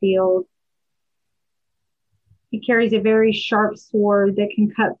in our field. He carries a very sharp sword that can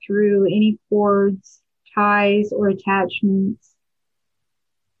cut through any cords, ties, or attachments.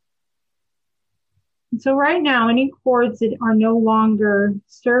 And so right now, any cords that are no longer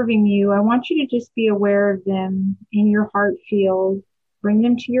serving you, I want you to just be aware of them in your heart field. Bring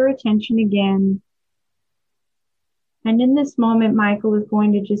them to your attention again. And in this moment, Michael is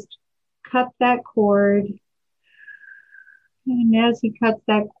going to just cut that cord. And as he cuts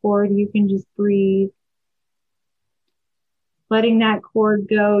that cord, you can just breathe. Letting that cord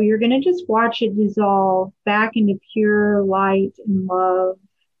go, you're going to just watch it dissolve back into pure light and love.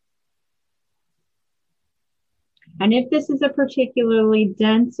 And if this is a particularly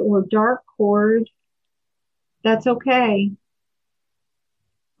dense or dark cord, that's okay.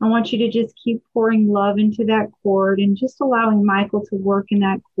 I want you to just keep pouring love into that cord and just allowing Michael to work in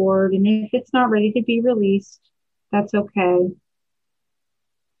that cord. And if it's not ready to be released, that's okay.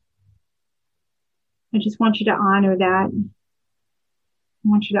 I just want you to honor that. I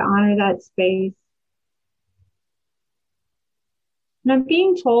want you to honor that space. And I'm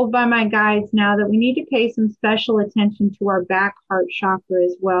being told by my guides now that we need to pay some special attention to our back heart chakra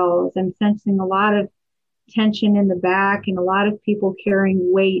as well, as I'm sensing a lot of tension in the back and a lot of people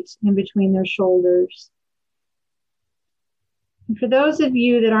carrying weight in between their shoulders. And for those of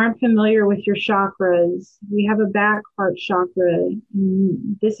you that aren't familiar with your chakras, we have a back heart chakra.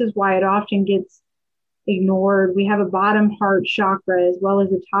 And this is why it often gets ignored. We have a bottom heart chakra as well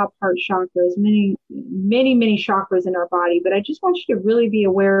as a top heart chakra, as many chakras in our body. But I just want you to really be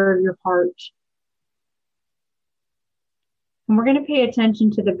aware of your heart. And we're going to pay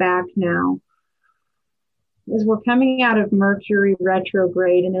attention to the back now, as we're coming out of Mercury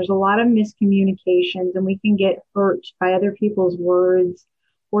retrograde, and there's a lot of miscommunications, and we can get hurt by other people's words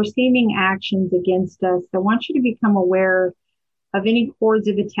or seeming actions against us. I want you to become aware of any cords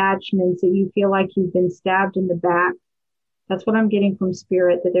of attachments that you feel like you've been stabbed in the back. That's what I'm getting from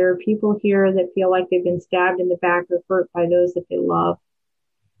Spirit, that there are people here that feel like they've been stabbed in the back or hurt by those that they love.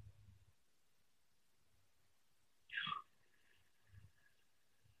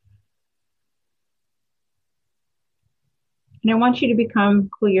 And I want you to become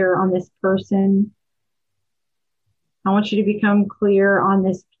clear on this person. I want you to become clear on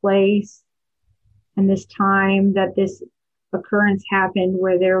this place and this time that this occurrence happened,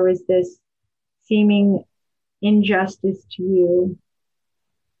 where there was this seeming injustice to you.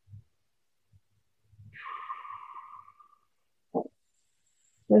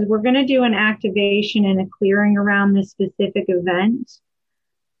 Because we're going to do an activation and a clearing around this specific event.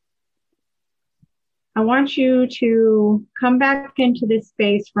 I want you to come back into this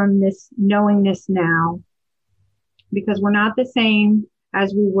space from this knowingness now, because we're not the same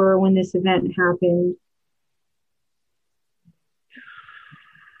as we were when this event happened.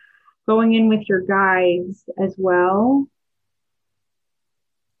 Going in with your guides as well.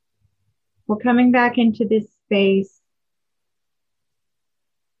 We're coming back into this space,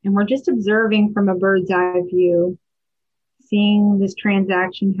 and we're just observing from a bird's eye view, seeing this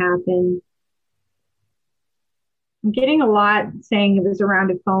transaction happen. I'm getting a lot saying it was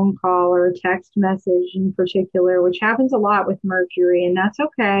around a phone call or a text message in particular, which happens a lot with Mercury, and that's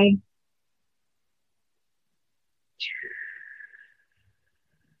okay.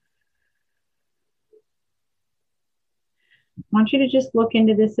 I want you to just look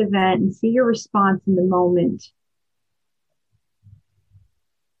into this event and see your response in the moment.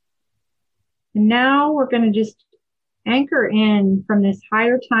 And now we're going to just anchor in from this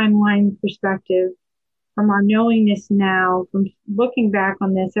higher timeline perspective, from our knowingness now, from looking back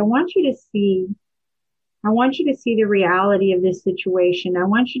on this. I want you to see the reality of this situation. I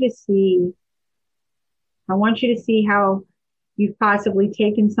want you to see how you've possibly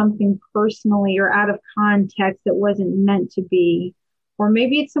taken something personally or out of context that wasn't meant to be. Or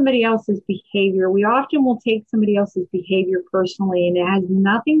maybe it's somebody else's behavior. We often will take somebody else's behavior personally, and it has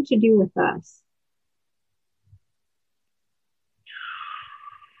nothing to do with us.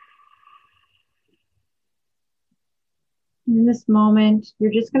 In this moment,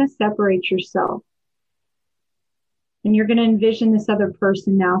 you're just going to separate yourself. And you're going to envision this other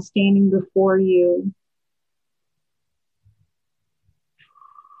person now standing before you.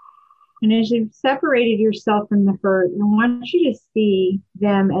 And as you've separated yourself from the hurt, I want you to see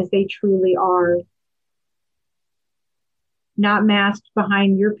them as they truly are. Not masked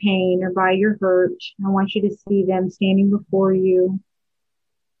behind your pain or by your hurt. I want you to see them standing before you.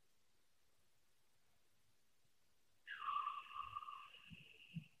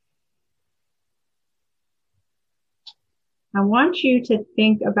 I want you to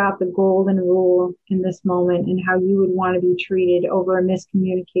think about the golden rule in this moment and how you would want to be treated over a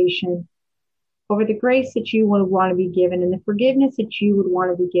miscommunication, over the grace that you would want to be given and the forgiveness that you would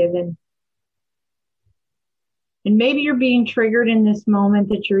want to be given. And maybe you're being triggered in this moment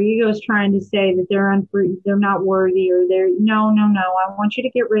that your ego is trying to say that they're not worthy, or no. I want you to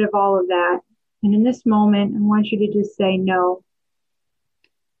get rid of all of that. And in this moment, I want you to just say no.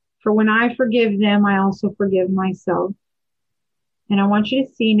 For when I forgive them, I also forgive myself. And I want you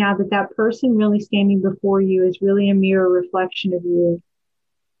to see now that that person really standing before you is really a mirror reflection of you.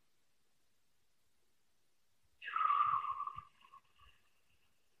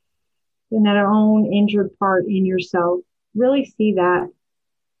 And that own injured part in yourself. Really see that.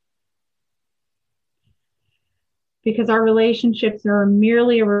 Because our relationships are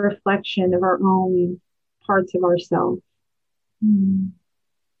merely a reflection of our own parts of ourselves. And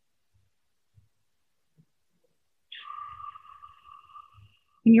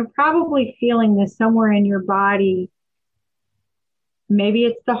you're probably feeling this somewhere in your body, Maybe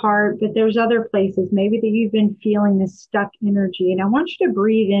it's the heart, but there's other places. Maybe that you've been feeling this stuck energy. And I want you to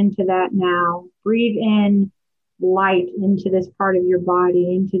breathe into that now. Breathe in light into this part of your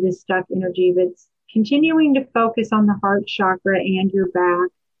body, into this stuck energy. But continuing to focus on the heart chakra and your back.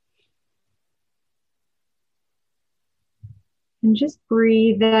 And just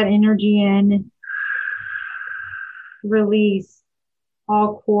breathe that energy in. Release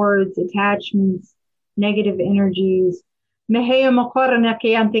all cords, attachments, negative energies.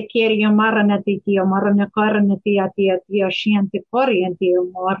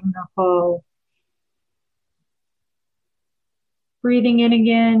 Breathing in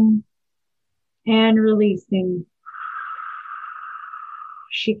again and releasing.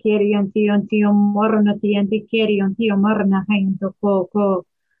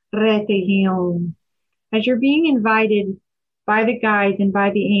 As you're being invited by the guides and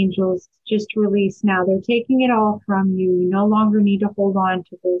by the angels, just release now. They're taking it all from you. You no longer need to hold on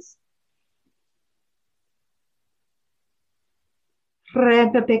to this.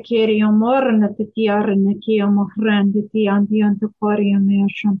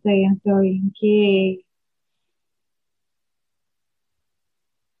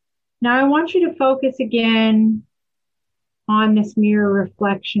 Now I want you to focus again on this mirror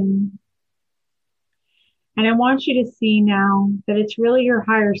reflection. And I want you to see now that it's really your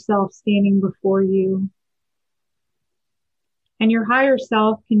higher self standing before you. And your higher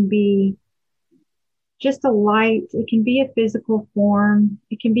self can be just a light. It can be a physical form.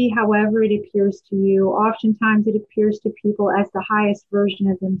 It can be however it appears to you. Oftentimes it appears to people as the highest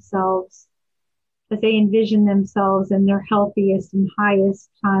version of themselves, as they envision themselves in their healthiest and highest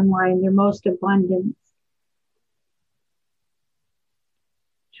timeline, their most abundant.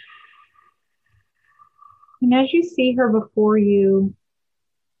 And as you see her before you,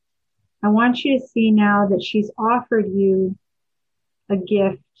 I want you to see now that she's offered you a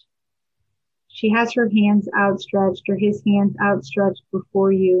gift. She has her hands outstretched, or his hands outstretched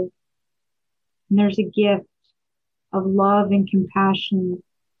before you. And there's a gift of love and compassion.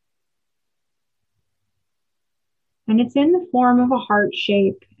 And it's in the form of a heart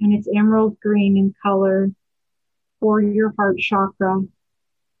shape, and it's emerald green in color for your heart chakra.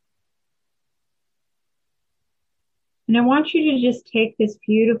 And I want you to just take this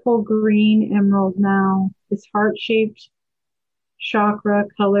beautiful green emerald now, this heart-shaped chakra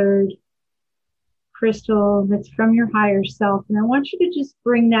colored crystal that's from your higher self. And I want you to just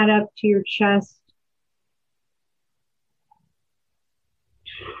bring that up to your chest.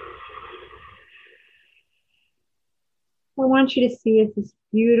 I want you to see it, this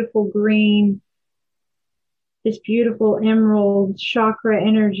beautiful green, this beautiful emerald chakra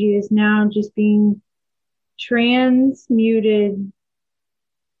energy is now just being transmuted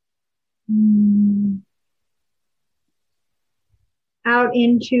out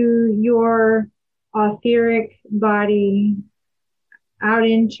into your etheric body, out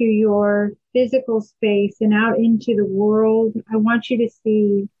into your physical space, and out into the world. I want you to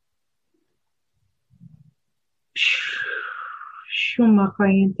see I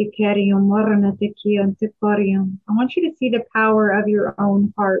want you to see the power of your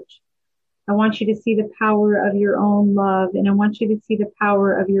own heart. I want you to see the power of your own love, and I want you to see the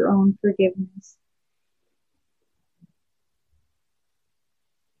power of your own forgiveness.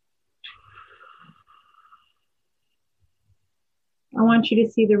 I want you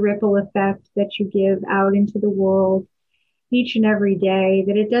to see the ripple effect that you give out into the world each and every day,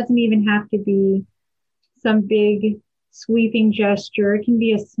 that it doesn't even have to be some big sweeping gesture. It can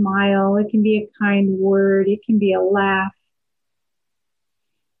be a smile. It can be a kind word. It can be a laugh.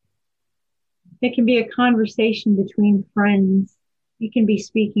 It can be a conversation between friends. You can be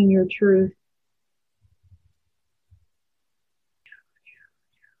speaking your truth.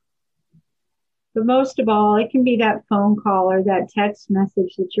 But most of all, it can be that phone call or that text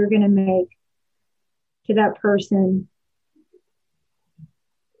message that you're going to make to that person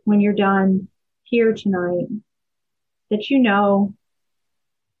when you're done here tonight, that you know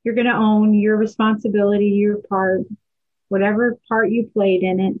you're going to own your responsibility, your part, whatever part you played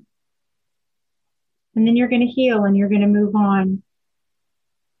in it. And then you're going to heal and you're going to move on.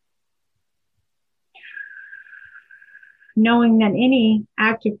 Knowing that any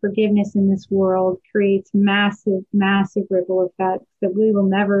act of forgiveness in this world creates massive, massive ripple effects that we will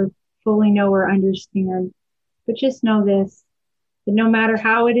never fully know or understand. But just know this, that no matter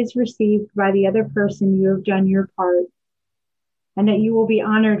how it is received by the other person, you have done your part, and that you will be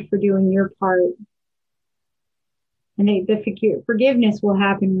honored for doing your part. And the forgiveness will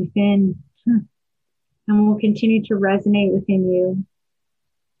happen within and will continue to resonate within you.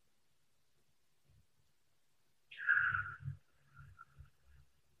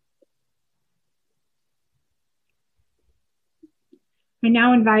 I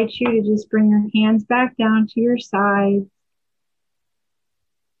now invite you to just bring your hands back down to your sides.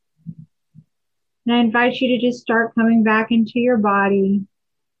 And I invite you to just start coming back into your body,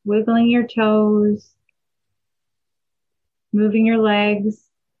 wiggling your toes, moving your legs,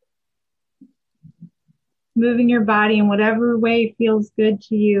 moving your body in whatever way feels good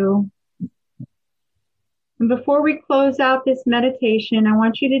to you. And before we close out this meditation, I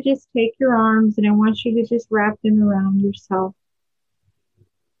want you to just take your arms and I want you to just wrap them around yourself.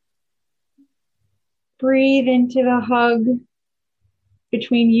 Breathe into the hug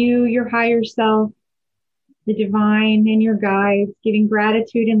between you, your higher self, the divine, and your guides, giving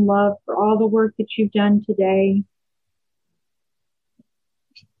gratitude and love for all the work that you've done today.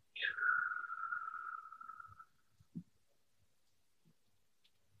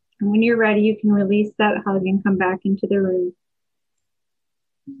 And when you're ready, you can release that hug and come back into the room.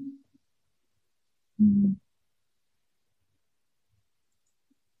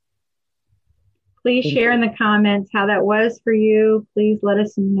 Please share in the comments how that was for you. Please let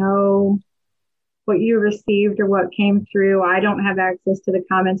us know what you received or what came through. I don't have access to the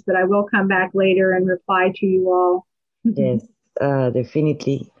comments, but I will come back later and reply to you all. Yes,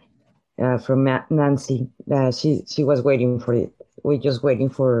 definitely. From Nancy, she was waiting for it. We're just waiting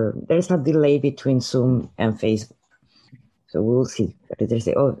for. There's a delay between Zoom and Facebook, so we'll see. What did they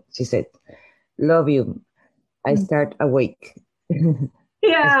say? Oh, she said, "Love you." I start awake.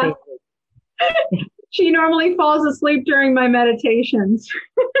 Yeah. She normally falls asleep during my meditations.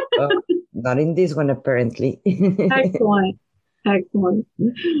 Not in this one, apparently. Excellent. Excellent.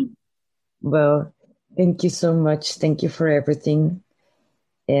 Well, thank you so much. Thank you for everything.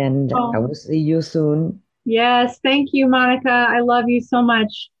 And I will see you soon. Yes. Thank you, Monica. I love you so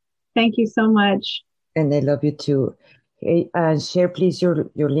much. Thank you so much. And I love you too. Hey, share please your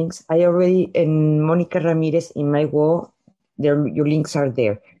links. I already, in Monica Ramirez in my wall, your links are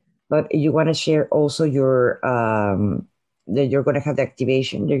there. But you want to share also your, that you're going to have the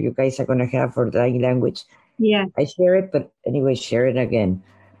activation that you guys are going to have for the language. Yeah. I share it, but anyway, share it again.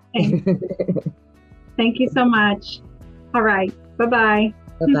 Thank you so much. All right. Bye-bye.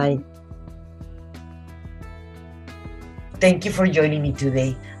 Bye-bye. Thank you for joining me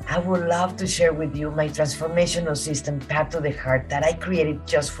today. I would love to share with you my transformational system, Path to the Heart, that I created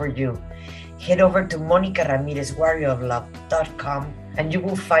just for you. Head over to MonicaRamirezWarriorOfLove.com and you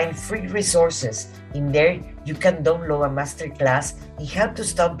will find free resources. In there, you can download a masterclass in how to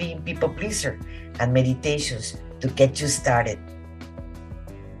stop being people pleaser and meditations to get you started.